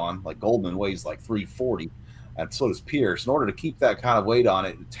weight on, like Goldman weighs like 340, and so does Pierce, in order to keep that kind of weight on,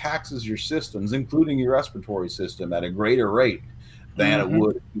 it taxes your systems, including your respiratory system, at a greater rate than it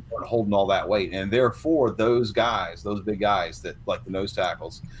would if you weren't holding all that weight. And therefore, those guys, those big guys that like the nose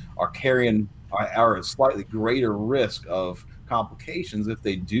tackles, are at slightly greater risk of complications if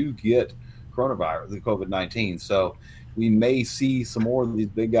they do get coronavirus, the COVID-19. So we may see some more of these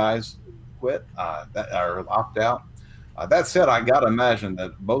big guys quit that are opt out. That said, I got to imagine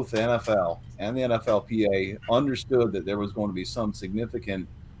that both the NFL and the NFLPA understood that there was going to be some significant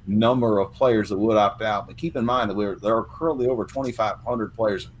number of players that would opt out. But keep in mind that there are currently over 2,500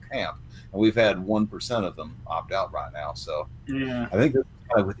 players in camp, and we've had 1% of them opt out right now. So Yeah. I think that's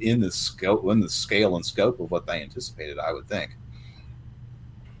kind of within the scale and scope of what they anticipated, I would think.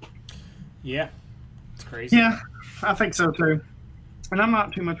 Yeah, it's crazy. Yeah, I think so too. And I'm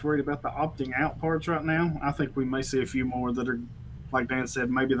not too much worried about the opting out parts right now. I think we may see a few more that are, like Dan said,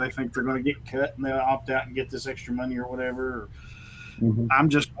 maybe they think they're going to get cut and they'll opt out and get this extra money or whatever. I'm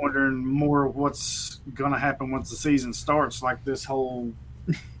just wondering more what's going to happen once the season starts, like this whole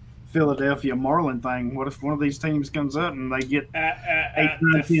Philadelphia Marlin thing. What if one of these teams comes up and they get 8,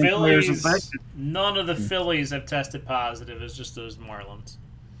 9, 10 players infected? None of the Phillies have tested positive. It's just those Marlins.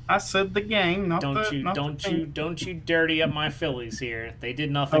 I said the game, not Don't you dirty up my Phillies here. They did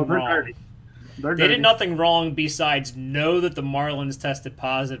nothing they're wrong. dirty. They're They dirty. did nothing wrong besides know that the Marlins tested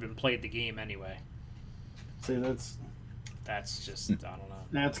positive and played the game anyway. See, that's just I don't know.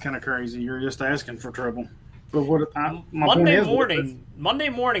 That's kind of crazy. You're just asking for trouble. But what my Monday point is,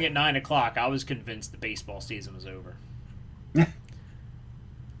 morning at 9:00, I was convinced the baseball season was over.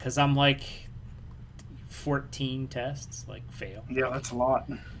 Because I'm like 14 tests fail. Yeah, that's a lot.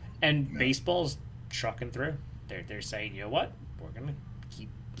 And baseball's trucking through. They're saying, you know what? We're gonna keep.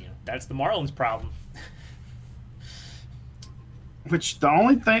 That's the Marlins' problem. Which the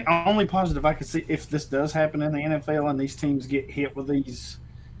only positive I could see if this does happen in the NFL and these teams get hit with these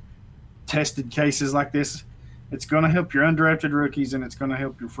tested cases like this, it's going to help your undrafted rookies and it's going to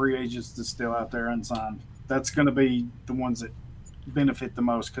help your free agents that's still out there unsigned. That's going to be the ones that benefit the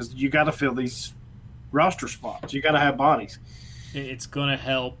most, because you got to fill these roster spots. You got to have bodies. It's going to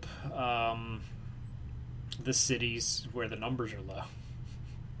help the cities where the numbers are low.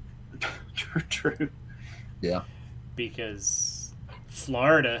 True. Yeah. Because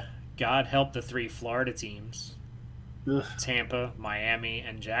Florida, God help the 3 Florida teams, Ugh. Tampa, Miami,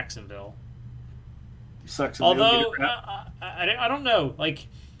 and Jacksonville. Sucks. If Although, they'll get it right. I don't know.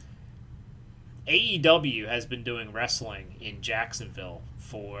 AEW has been doing wrestling in Jacksonville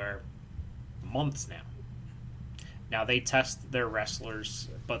for months now. Now, they test their wrestlers,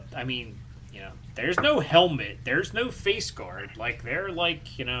 but, I mean, there's no helmet. There's no face guard. They're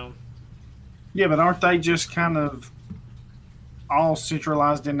Yeah, but aren't they just kind of all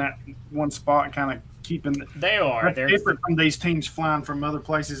centralized in that one spot, kind of keeping. They are. That's different from these teams flying from other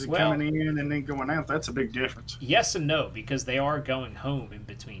places and coming in and then going out. That's a big difference. Yes and no, because they are going home in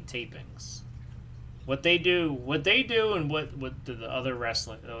between tapings. What they do, and what the other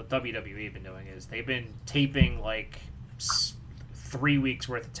wrestling WWE have been doing is they've been taping like 3 weeks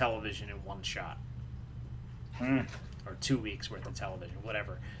worth of television in one shot, or 2 weeks worth of television,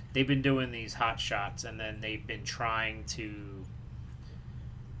 whatever. They've been doing these hot shots, and then they've been trying to,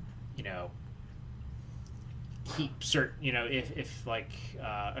 keep certain, if like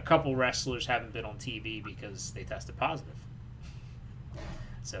a couple wrestlers haven't been on TV because they tested positive.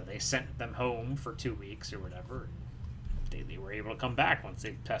 So they sent them home for 2 weeks or whatever. And they were able to come back once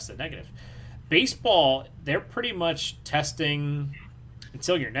they tested negative. Baseball, they're pretty much testing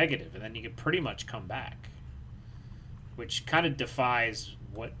until you're negative, and then you can pretty much come back, which kind of defies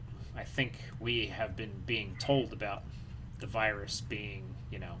what I think we have been being told about the virus being,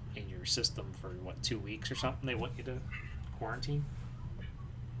 in your system for, 2 weeks or something. They want you to quarantine.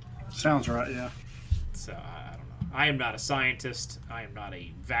 Sounds right, yeah. So, I don't know. I am not a scientist. I am not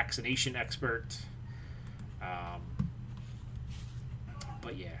a vaccination expert.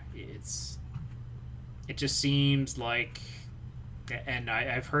 But yeah, it just seems like, and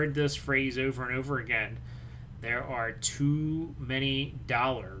I've heard this phrase over and over again, there are too many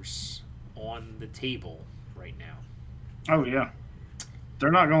dollars on the table right now. Oh, yeah.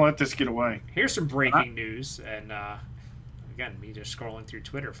 They're not going to let this get away. Here's some breaking news, and again, me just scrolling through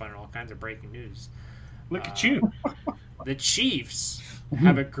Twitter, finding all kinds of breaking news. Look at you. The Chiefs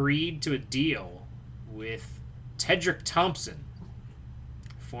have agreed to a deal with Tedrick Thompson,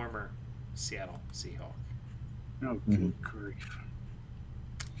 former Seattle Seahawk. Oh, good grief.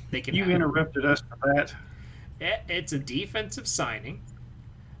 You interrupted us for that. It's a defensive signing.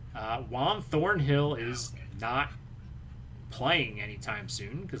 Juan Thornhill is not playing anytime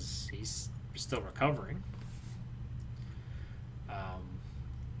soon because he's still recovering.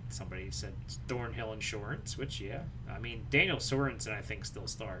 Somebody said Thornhill Insurance, which, yeah. I mean, Daniel Sorensen, I think, still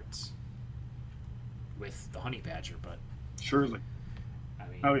starts with the Honey Badger, but... Surely. I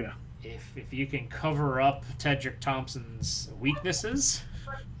mean, oh, yeah. If you can cover up Tedrick Thompson's weaknesses,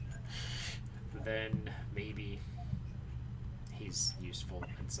 then maybe he's useful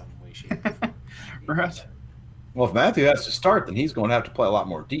in some way, shape, or form. Right. Well, if Matthew has to start, then he's going to have to play a lot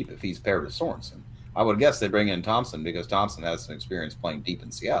more deep if he's paired with Sorensen. I would guess they bring in Thompson because Thompson has some experience playing deep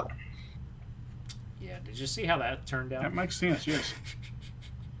in Seattle. Yeah, did you see how that turned out? That makes sense, yes.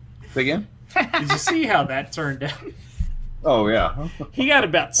 Say again? Did you see how that turned out? Oh, yeah. He got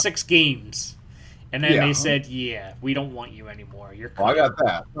about 6 games, and then they said, yeah, we don't want you anymore. You're cut. Oh, I got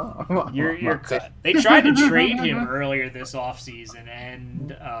that. You're cut. They tried to trade him earlier this offseason, and,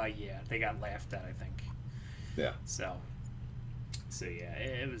 they got laughed at, I think. Yeah. So yeah,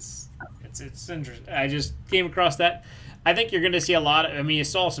 it's interesting. I just came across that. I think you're going to see a lot of, you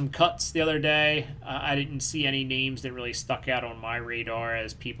saw some cuts the other day. I didn't see any names that really stuck out on my radar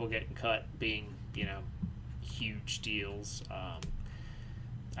as people getting cut being, huge deals.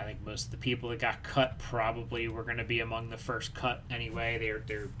 I think most of the people that got cut probably were going to be among the first cut anyway.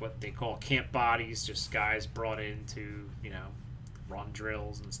 They're what they call camp bodies, just guys brought in to, run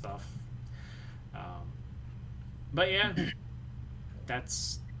drills and stuff. But yeah,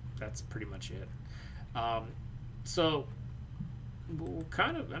 that's pretty much it. So we'll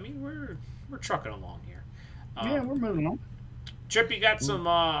kind of, we're trucking along here. Yeah, we're moving on. Chip, you got some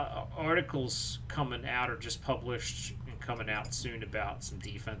articles coming out or just published and coming out soon about some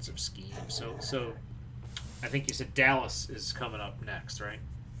defensive schemes. So I think you said Dallas is coming up next, right?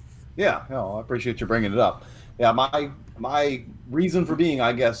 Yeah, no, I appreciate you bringing it up. Yeah, my reason for being,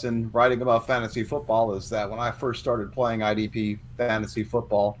 I guess, in writing about fantasy football is that when I first started playing IDP fantasy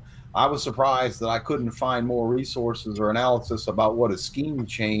football, I was surprised that I couldn't find more resources or analysis about what a scheme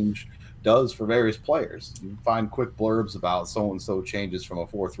change does for various players. You find quick blurbs about so-and-so changes from a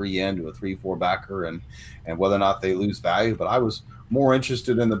 4-3 end to a 3-4 backer and whether or not they lose value, but I was more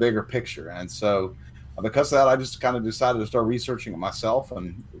interested in the bigger picture. And so because of that, I just kind of decided to start researching it myself,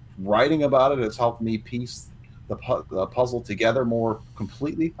 and writing about it has helped me piece the puzzle together more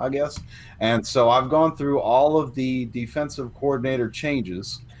completely, I guess. And so I've gone through all of the defensive coordinator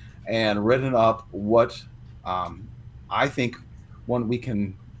changes and written up what I think when we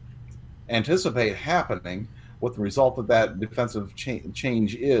can anticipate happening, what the result of that defensive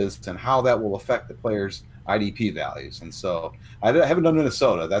change is, and how that will affect the players' IDP values. And so I haven't done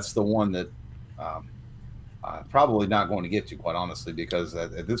Minnesota. That's the one that Probably not going to get to, quite honestly, because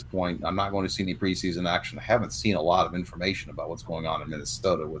at this point, I'm not going to see any preseason action. I haven't seen a lot of information about what's going on in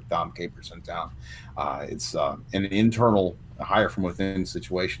Minnesota with Dom Capers in town. It's an internal hire from within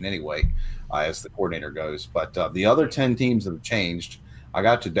situation anyway, as the coordinator goes. But the other 10 teams that have changed, I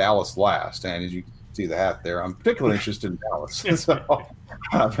got to Dallas last, and as you can see the hat there, I'm particularly interested in Dallas. So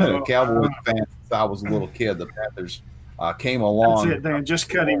I've been a Cowboys fan since I was a little kid. The Panthers came along. That's it, Dan. Just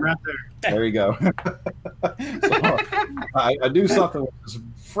cut him right there. There you go. So, I do something which is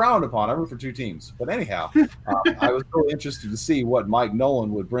frowned upon. I root for two teams. But anyhow, I was really interested to see what Mike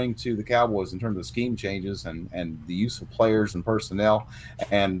Nolan would bring to the Cowboys in terms of scheme changes and the use of players and personnel.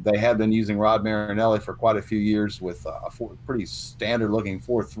 And they had been using Rod Marinelli for quite a few years with a pretty standard-looking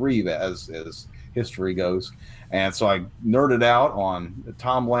 4-3 as history goes. And so I nerded out on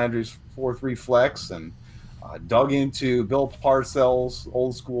Tom Landry's 4-3 flex and dug into Bill Parcells'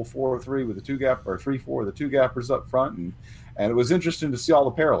 old school 4-3 with a 2-gap or 3-4 with the 2-gappers up front, and it was interesting to see all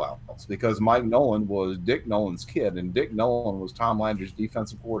the parallels because Mike Nolan was Dick Nolan's kid, and Dick Nolan was Tom Landry's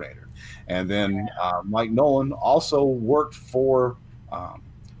defensive coordinator, and then Mike Nolan also worked for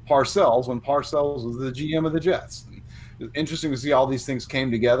Parcells when Parcells was the GM of the Jets. Interesting to see all these things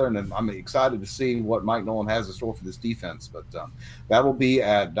came together, and I'm excited to see what Mike Nolan has in store for this defense. But that will be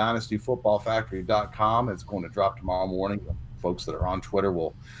at dynastyfootballfactory.com. It's going to drop tomorrow morning. Folks that are on Twitter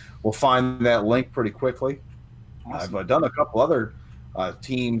will find that link pretty quickly. Awesome. I've done a couple other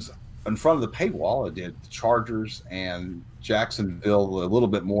teams in front of the paywall. I did the Chargers and Jacksonville a little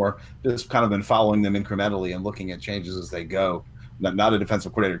bit more. Just kind of been following them incrementally and looking at changes as they go. Not a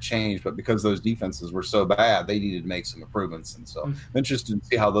defensive coordinator change, but because those defenses were so bad, they needed to make some improvements. And so I'm interested to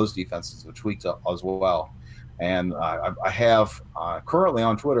see how those defenses have tweaked up as well. And I have currently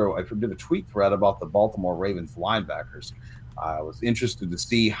on Twitter, I did a tweet thread about the Baltimore Ravens linebackers. I was interested to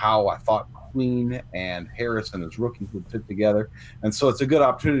see how I thought Queen and Harrison as rookies would fit together. And so it's a good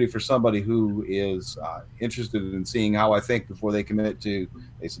opportunity for somebody who is interested in seeing how I think before they commit to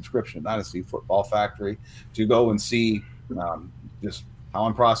a subscription at Dynasty Football Factory to go and see just how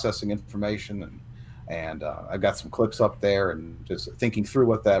I'm processing information, and I've got some clips up there and just thinking through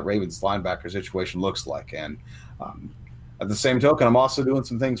what that Ravens linebacker situation looks like. And at the same token, I'm also doing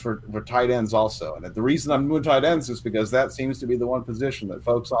some things for tight ends also. And the reason I'm doing tight ends is because that seems to be the one position that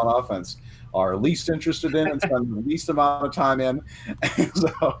folks on offense are least interested in and spend the least amount of time in. And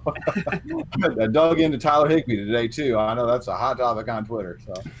so I dug into Tyler Higbee today too. I know that's a hot topic on Twitter.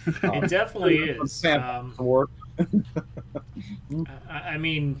 So it definitely is. I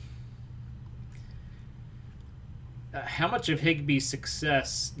mean, how much of Higbee's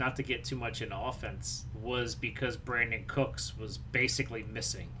success, not to get too much into offense, was because Brandon Cooks was basically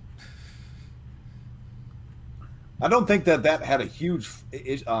missing? I don't think that had a huge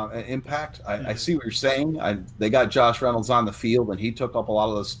impact. I see what you're saying. They got Josh Reynolds on the field, and he took up a lot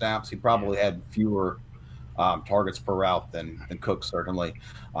of those snaps. He probably had fewer targets per route than Cooks, certainly.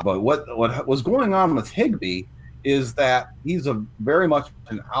 But what was going on with Higbee is that he's very much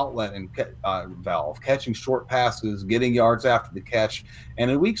an outlet and valve, catching short passes, getting yards after the catch.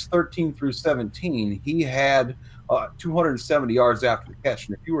 And in weeks 13 through 17, he had 270 yards after the catch.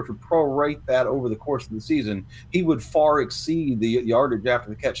 And if you were to prorate that over the course of the season, he would far exceed the yardage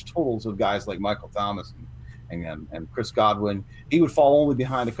after the catch totals of guys like Michael Thomas and Chris Godwin. He would fall only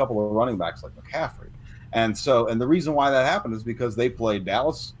behind a couple of running backs like McCaffrey. And the reason why that happened is because they played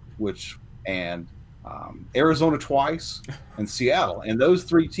Dallas, Arizona twice, and Seattle, and those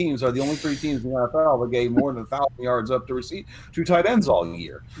three teams are the only three teams in the NFL that gave more than 1,000 yards up to receive two tight ends all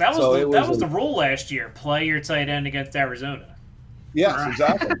year. That was the rule last year: play your tight end against Arizona. Yes,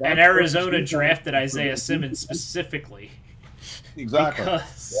 exactly. And Arizona drafted Isaiah Simmons specifically, exactly,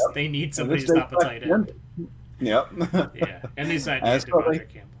 because they need somebody to stop a tight end. Yep. Yeah, and they signed Devondre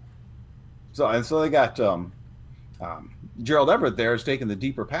Campbell. So they got Gerald Everett there is taking the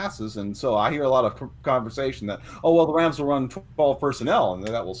deeper passes, and so I hear a lot of conversation that, the Rams will run 12 personnel and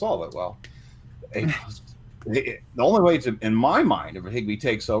that will solve it. Well, the only way to, in my mind, if Higbee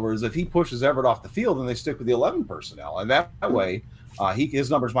takes over is if he pushes Everett off the field and they stick with the 11 personnel, and that way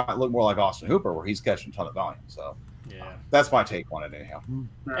his numbers might look more like Austin Hooper, where he's catching a ton of volume. So yeah, that's my take on it anyhow.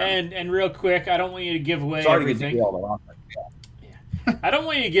 And real quick, I don't want you to give away everything. I don't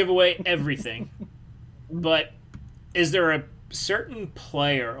want you to give away everything, but is there a certain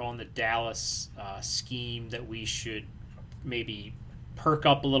player on the Dallas scheme that we should maybe perk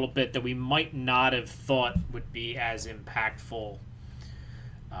up a little bit that we might not have thought would be as impactful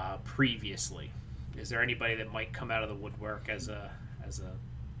previously? Is there anybody that might come out of the woodwork as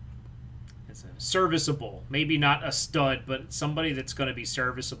as a serviceable, maybe not a stud, but somebody that's going to be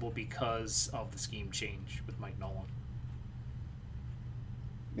serviceable because of the scheme change with Mike Nolan.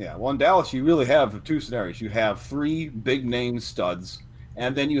 Yeah, well, in Dallas, you really have two scenarios. You have three big name studs,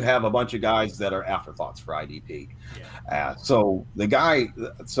 and then you have a bunch of guys that are afterthoughts for IDP. Yeah.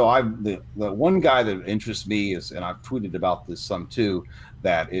 The one guy that interests me is, and I've tweeted about this some too,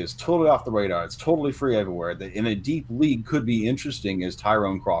 that is totally off the radar. It's totally free everywhere. That in a deep league could be interesting is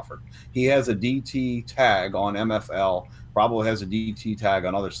Tyrone Crawford. He has a DT tag on MFL, probably has a DT tag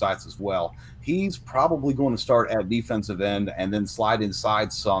on other sites as well. He's probably going to start at defensive end and then slide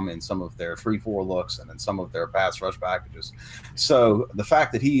inside some in some of their 3-4 looks and then some of their pass rush packages. So the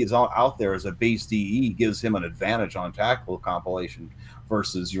fact that he is out there as a base DE gives him an advantage on tackle compilation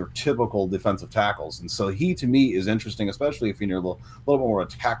versus your typical defensive tackles. And so he, to me, is interesting, especially if you're in a little more of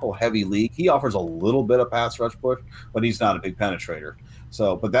a tackle-heavy league. He offers a little bit of pass rush push, but he's not a big penetrator.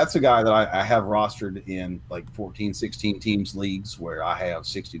 So, but that's a guy that I have rostered in like 14, 16 teams leagues where I have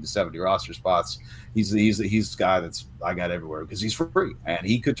 60 to 70 roster spots. He's a guy that's I got everywhere because he's free, and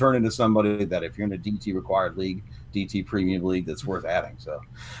he could turn into somebody that if you're in a DT required league, DT premium league, that's worth adding. So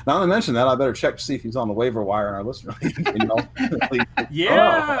now that I mention that, I better check to see if he's on the waiver wire in our listener league.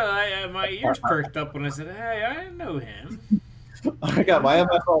 Yeah, my ears perked up when I said, "Hey, I know him." I got my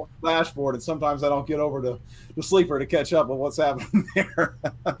MFL dashboard, and sometimes I don't get over to the sleeper to catch up with what's happening there.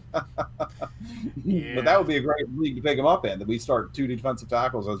 Yeah. But that would be a great league to pick him up in. That we start 2 defensive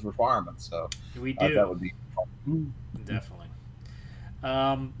tackles as requirements. So we do. That would be definitely.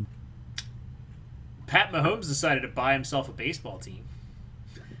 Pat Mahomes decided to buy himself a baseball team.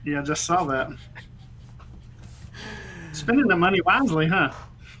 Yeah, I just saw that. Spending the money wisely, huh?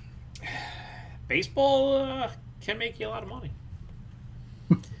 Baseball can make you a lot of money.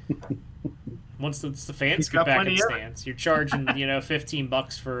 Once the fans get back in stands, you're charging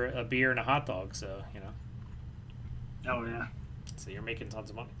 $15 for a beer and a hot dog, so Oh yeah. So you're making tons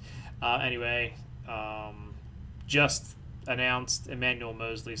of money. Anyway, just announced Emmanuel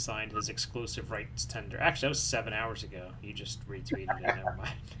Mosley signed his exclusive rights tender. Actually, that was 7 hours ago. You just retweeted it. Never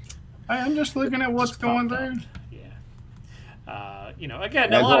mind. I'm just looking at what's going through. Yeah.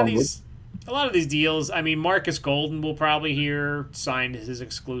 Again, a lot of these deals. I mean, Marcus Golden will probably here signed his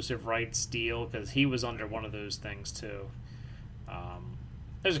exclusive rights deal because he was under one of those things too.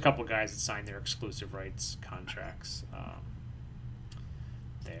 There's a couple guys that signed their exclusive rights contracts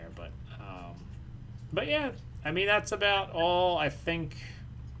there, but yeah, I mean that's about all I think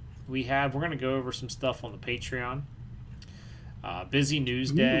we have. We're gonna go over some stuff on the Patreon. Busy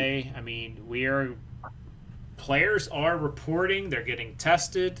news day. I mean, players are reporting they're getting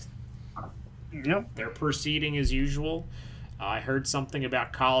tested. Yep. They're proceeding as usual. I heard something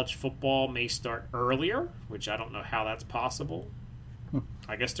about college football may start earlier, which I don't know how that's possible.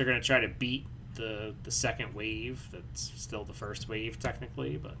 I guess they're going to try to beat the second wave. That's still the first wave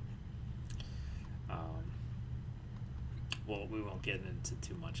technically, but well, we won't get into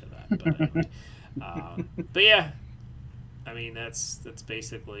too much of that. But anyway. But yeah, I mean that's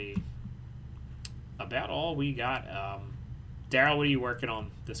basically about all we got. Daryl, what are you working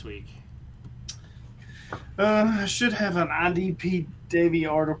on this week? I should have an IDP Davy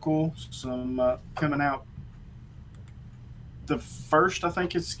article, coming out the 1st, I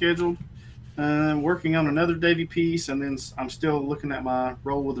think it's scheduled. Working on another Davy piece, and then I'm still looking at my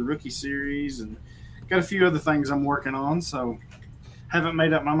role with the rookie series, and got a few other things I'm working on. So haven't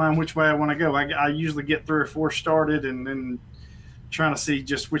made up my mind which way I want to go. I usually get 3 or 4 started, and then trying to see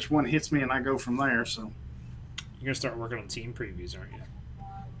just which one hits me, and I go from there. So you're gonna start working on team previews, aren't you?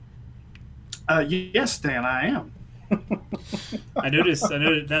 Yes, Dan, I am. I noticed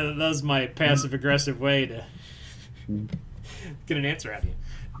that was my passive-aggressive way to get an answer out of you.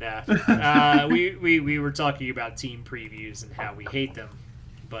 Nah. We were talking about team previews and how we hate them,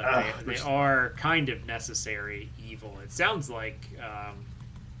 but they are kind of necessary evil. It sounds like,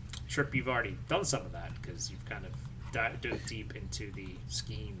 Trip, you've already done some of that because you've kind of dove deep into the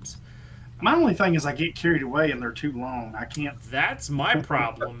schemes. My only thing is I get carried away and they're too long. I can't. That's my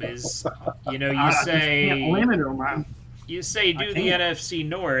problem. Is you say can't limit them. You say do the NFC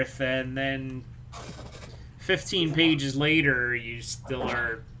North, and then 15 pages later, you still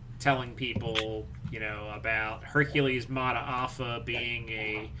are telling people about Hercules Mataafa being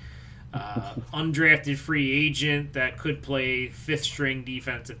a undrafted free agent that could play 5th string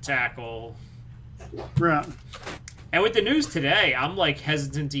defensive tackle. Right. And with the news today, I'm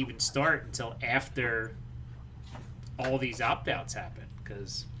hesitant to even start until after all these opt-outs happen.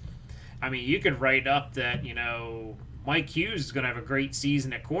 Because, I mean, you could write up that, Mike Hughes is going to have a great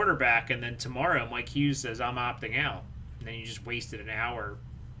season at cornerback, and then tomorrow Mike Hughes says, I'm opting out. And then you just wasted an hour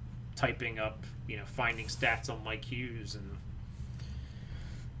typing up, finding stats on Mike Hughes, and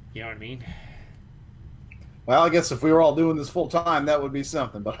you know what I mean. Well, I guess if we were all doing this full time, that would be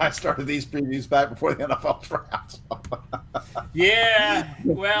something. But I started these previews back before the NFL draft. Yeah,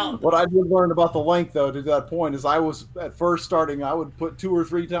 well, what I did learn about the length, though, to that point, is I was at first starting. I would put 2 or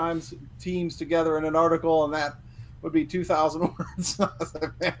 3 times teams together in an article, and that would be 2,000 words. I was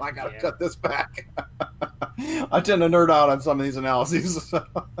like, man, I got to cut this back. I tend to nerd out on some of these analyses.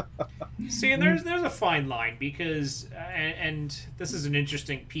 See, and there's a fine line because, and this is an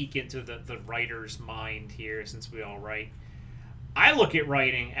interesting peek into the writer's mind here, since we all write. I look at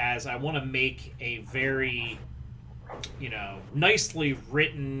writing as I want to make a very, nicely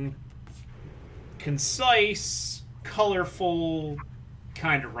written, concise, colorful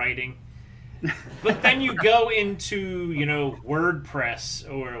kind of writing. But then you go into,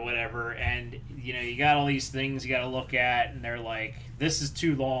 WordPress or whatever, and, you got all these things you got to look at, and they're like, this is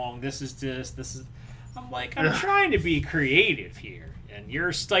too long, this is this is... I'm like, I'm trying to be creative here, and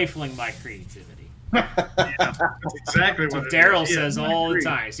you're stifling my creativity. Yeah, that's exactly what Daryl says all the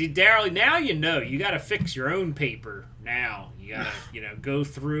time. See, Daryl, now you got to fix your own paper now. You got to, go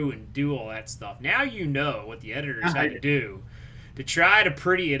through and do all that stuff. Now you know what the editors had to do to try to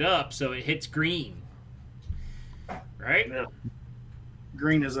pretty it up so it hits green. Right? Yeah.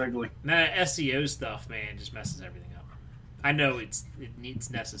 Green is ugly. That SEO stuff, man, just messes everything up. I know it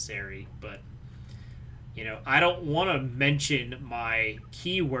needs necessary, but I don't want to mention my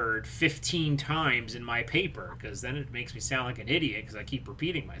keyword 15 times in my paper, because then it makes me sound like an idiot because I keep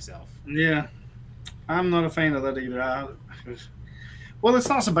repeating myself. Yeah, I'm not a fan of that either. Well, it's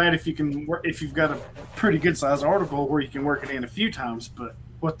not so bad if you've got a pretty good sized article where you can work it in a few times, but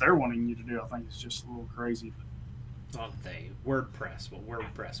what they're wanting you to do, I think, is just a little crazy. What WordPress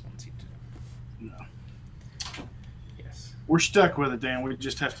wants you to do. No. Yes. We're stuck with it, Dan. We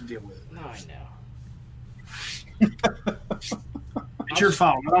just have to deal with it. No, I know. It's your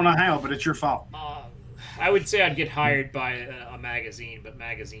fault. I don't know how, but it's your fault. I would say I'd get hired by a magazine, but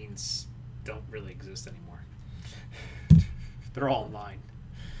magazines don't really exist anymore. They're all online.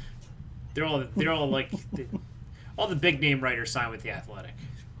 They're all like all the big name writers sign with the Athletic.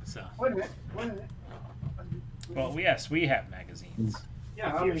 So. Wait a minute. Well, yes, we have magazines.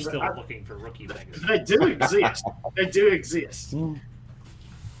 Yeah, if you're still looking for rookie magazines. They do exist. They do exist.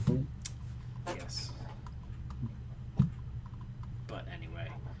 Yes. But anyway,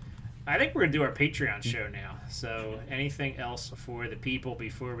 I think we're going to do our Patreon show now. So anything else for the people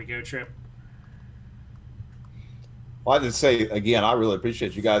before we go, Trip? Well, I just say, again, I really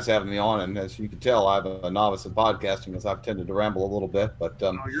appreciate you guys having me on. And as you can tell, I'm a novice in podcasting, as I've tended to ramble a little bit. But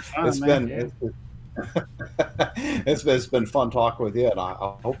you're fine, it's been fun talking with you. And I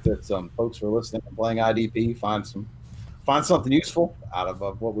hope that folks who are listening and playing IDP find something useful out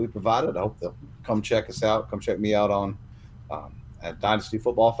of what we provided. I hope they'll come check us out. Come check me out on at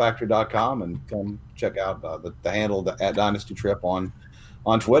dynastyfootballfactory.com, and come check out the handle at Dynasty Trip on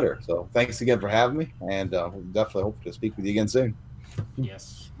Twitter. So thanks again for having me, and we'll definitely hope to speak with you again soon.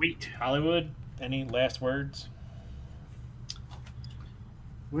 Yes. Sweet. Hollywood, any last words?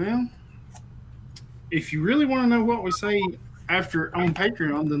 Well, if you really want to know what we say after on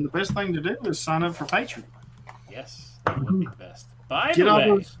Patreon, then the best thing to do is sign up for Patreon. Yes, that would be the best. Get all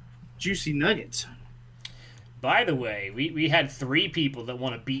those juicy nuggets. By the way, we had 3 people that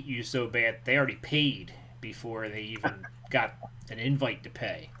want to beat you so bad they already paid before they even got an invite to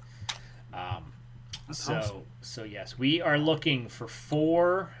pay. Awesome. So yes, we are looking for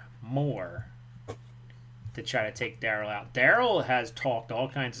 4 more to try to take Daryl out. Daryl has talked all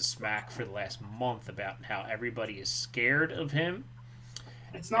kinds of smack for the last month about how everybody is scared of him.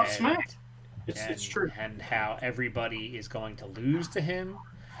 It's not smack. It's true. And how everybody is going to lose to him.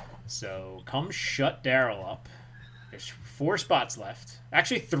 So come shut Daryl up. There's 4 spots left.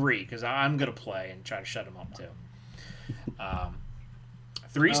 Actually 3, because I'm going to play and try to shut him up too.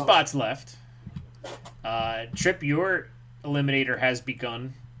 3 spots left. Trip, your eliminator has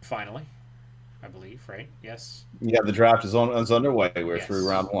begun finally, I believe, right? Yes? Yeah, the draft is underway. We're through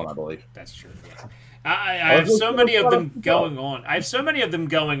round 1, I believe. That's true, yes. I have so many of them going on.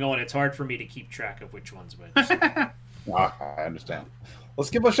 It's hard for me to keep track of which one's which. I understand. Let's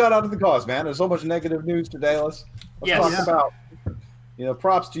give a shout out to the cause, man. There's so much negative news today. Let's talk about,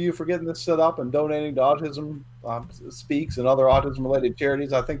 props to you for getting this set up and donating to Autism Speaks and other autism-related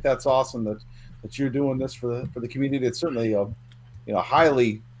charities. I think that's awesome that you're doing this for the community. It's certainly a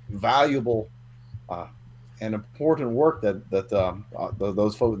highly valuable and important work that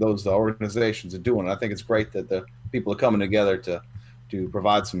those organizations are doing. And I think it's great that the people are coming together to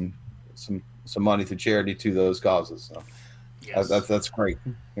provide some money through charity to those causes. So Yes. That's great.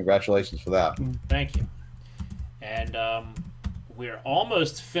 Congratulations for that. Thank you. And we're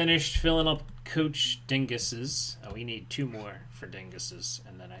almost finished filling up Coach Dingus's. We need 2 more for Dingus's,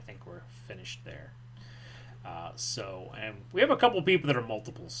 and then I think we're finished there. And we have a couple people that are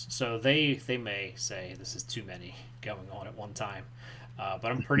multiples, so they may say this is too many going on at one time. But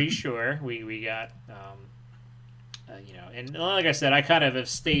I'm pretty sure we got, and like I said, I kind of have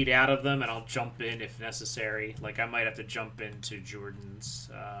stayed out of them, and I'll jump in if necessary. Like I might have to jump into Jordan's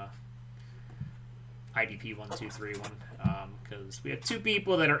IDP 1, 2, 3 one, because we have 2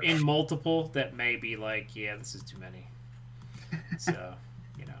 people that are in multiple that may be like, yeah, this is too many. So,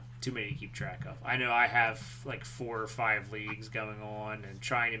 too many to keep track of. I know I have like 4 or 5 leagues going on and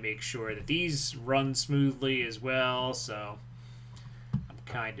trying to make sure that these run smoothly as well. So I'm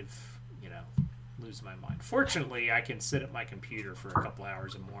kind of, losing my mind. Fortunately, I can sit at my computer for a couple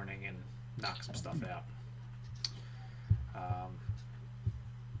hours a morning and knock some stuff out.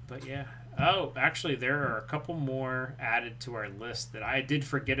 But yeah. Oh, actually, there are a couple more added to our list that I did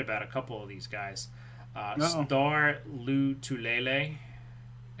forget about. A couple of these guys. Star Lou Tulele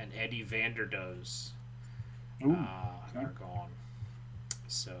and Eddie Vanderdoes are gone.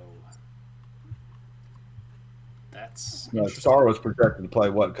 So that's Star was projected to play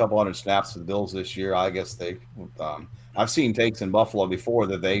a couple hundred snaps for the Bills this year. I guess they I've seen takes in Buffalo before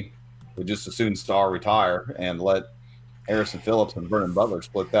that they would just as soon Star retire and let Harrison Phillips and Vernon Butler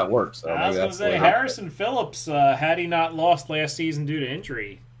split that work. So I was going to say Harrison Phillips, had he not lost last season due to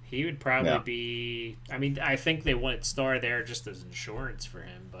injury, he would probably be. I mean, I think they wanted Star there just as insurance for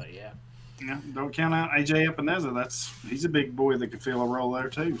him, but yeah. Yeah, don't count out AJ Epineza. He's a big boy that could fill a role there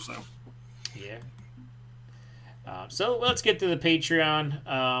too. So yeah. So let's get to the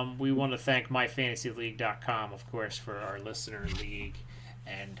Patreon. We want to thank myfantasyleague.com, of course, for our listener league.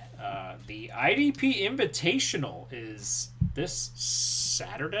 And the IDP Invitational is this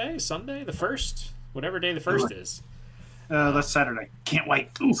Saturday, Sunday, the 1st, whatever day the 1st is. That's Saturday. Can't wait.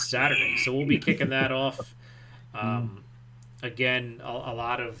 Ooh. Saturday. So we'll be kicking that off. Again, a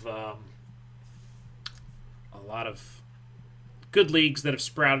lot of good leagues that have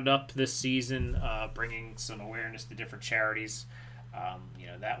sprouted up this season, bringing some awareness to different charities.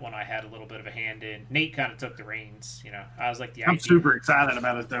 That one I had a little bit of a hand in. Nate kind of took the reins. I was like I'm super excited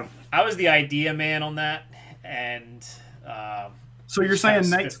about it though. I was the idea man on that, and so you're saying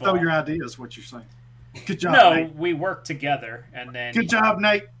Nate stole your ideas? What you're saying? Good job. No, Nate. We worked together, and then good job,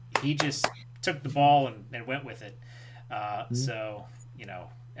 Nate. He just took the ball and went with it. So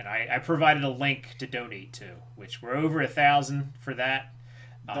and I provided a link to donate to, which we're over 1,000 for that.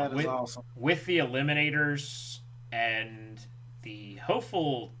 That is awesome. With the eliminators and the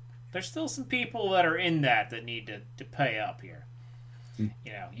hopeful, there's still some people that are in that need to pay up here.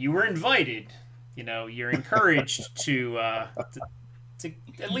 You were invited. You're encouraged to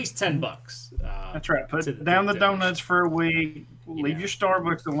at least $10. That's right. Put down the donuts for a week. Leave your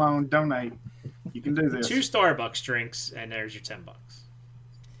Starbucks alone. Donate. You can do this. 2 Starbucks drinks, and there's your $10.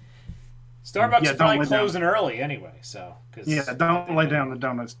 Starbucks is probably closing early anyway, so. Don't lay down the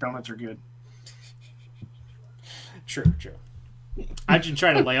donuts. Donuts are good. True. I've been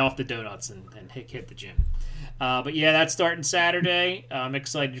trying to lay off the donuts and hit the gym. But yeah, that's starting Saturday. I'm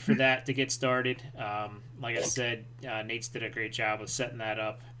excited for that to get started. Like I said, Nate's did a great job of setting that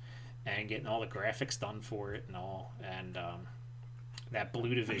up and getting all the graphics done for it and all. And that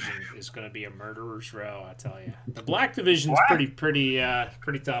blue division is going to be a murderer's row, I tell you. The black division is pretty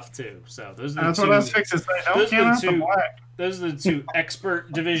tough too. So those are the that's two. What I was fixing to say. Don't count out the black. Those are the 2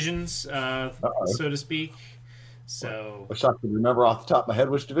 expert divisions, so to speak. So I wish I could remember off the top of my head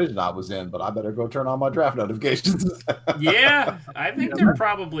which division I was in, but I better go turn on my draft notifications. Yeah, I think they're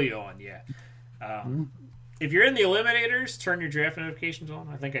probably on. Yeah. If you're in the eliminators, turn your draft notifications on.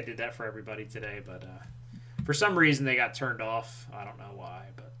 I think I did that for everybody today, but for some reason they got turned off. I don't know why,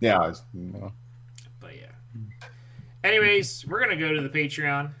 but yeah. But yeah. Anyways, we're gonna go to the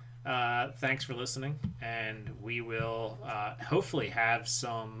Patreon. Thanks for listening, and we will hopefully have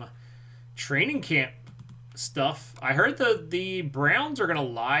some training camp stuff. I heard the Browns are going to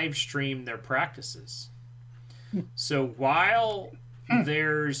live stream their practices. So while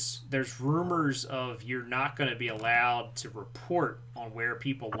there's rumors of you're not going to be allowed to report on where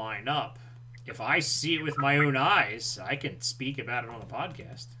people line up, if I see it with my own eyes, I can speak about it on the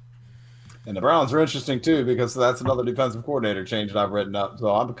podcast. And the Browns are interesting too because that's another defensive coordinator change that I've written up. So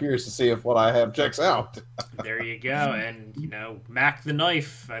I'm curious to see if what I have checks out. There you go. And, Mac the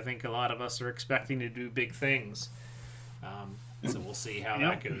Knife, I think a lot of us are expecting to do big things. So we'll see how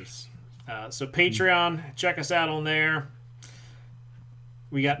that goes. So Patreon, check us out on there.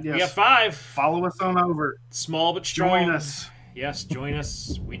 We got 5. Follow us on over. Small but strong. Join us. Yes, join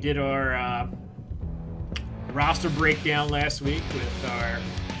us. We did our roster breakdown last week with our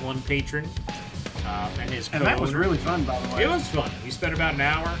one patron and his co-owner. And that was really fun, by the way. It was fun. We spent about an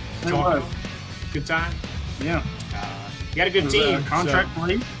hour It talking. was. Good time. Yeah. You got a It good was team. a contract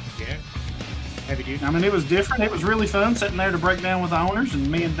league. Yeah. Heavy duty. I mean, it was different. It was really fun sitting there to break down with the owners, and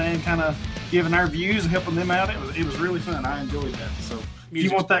me and Dan kind of giving our views and helping them out. It was really fun. I enjoyed that. So if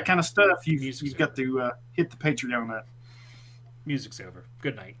you want that kind of stuff, you've got to hit the Patreon up. Music's over.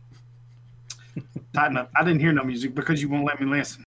 Good night. Tighten up. I didn't hear no music because you won't let me listen.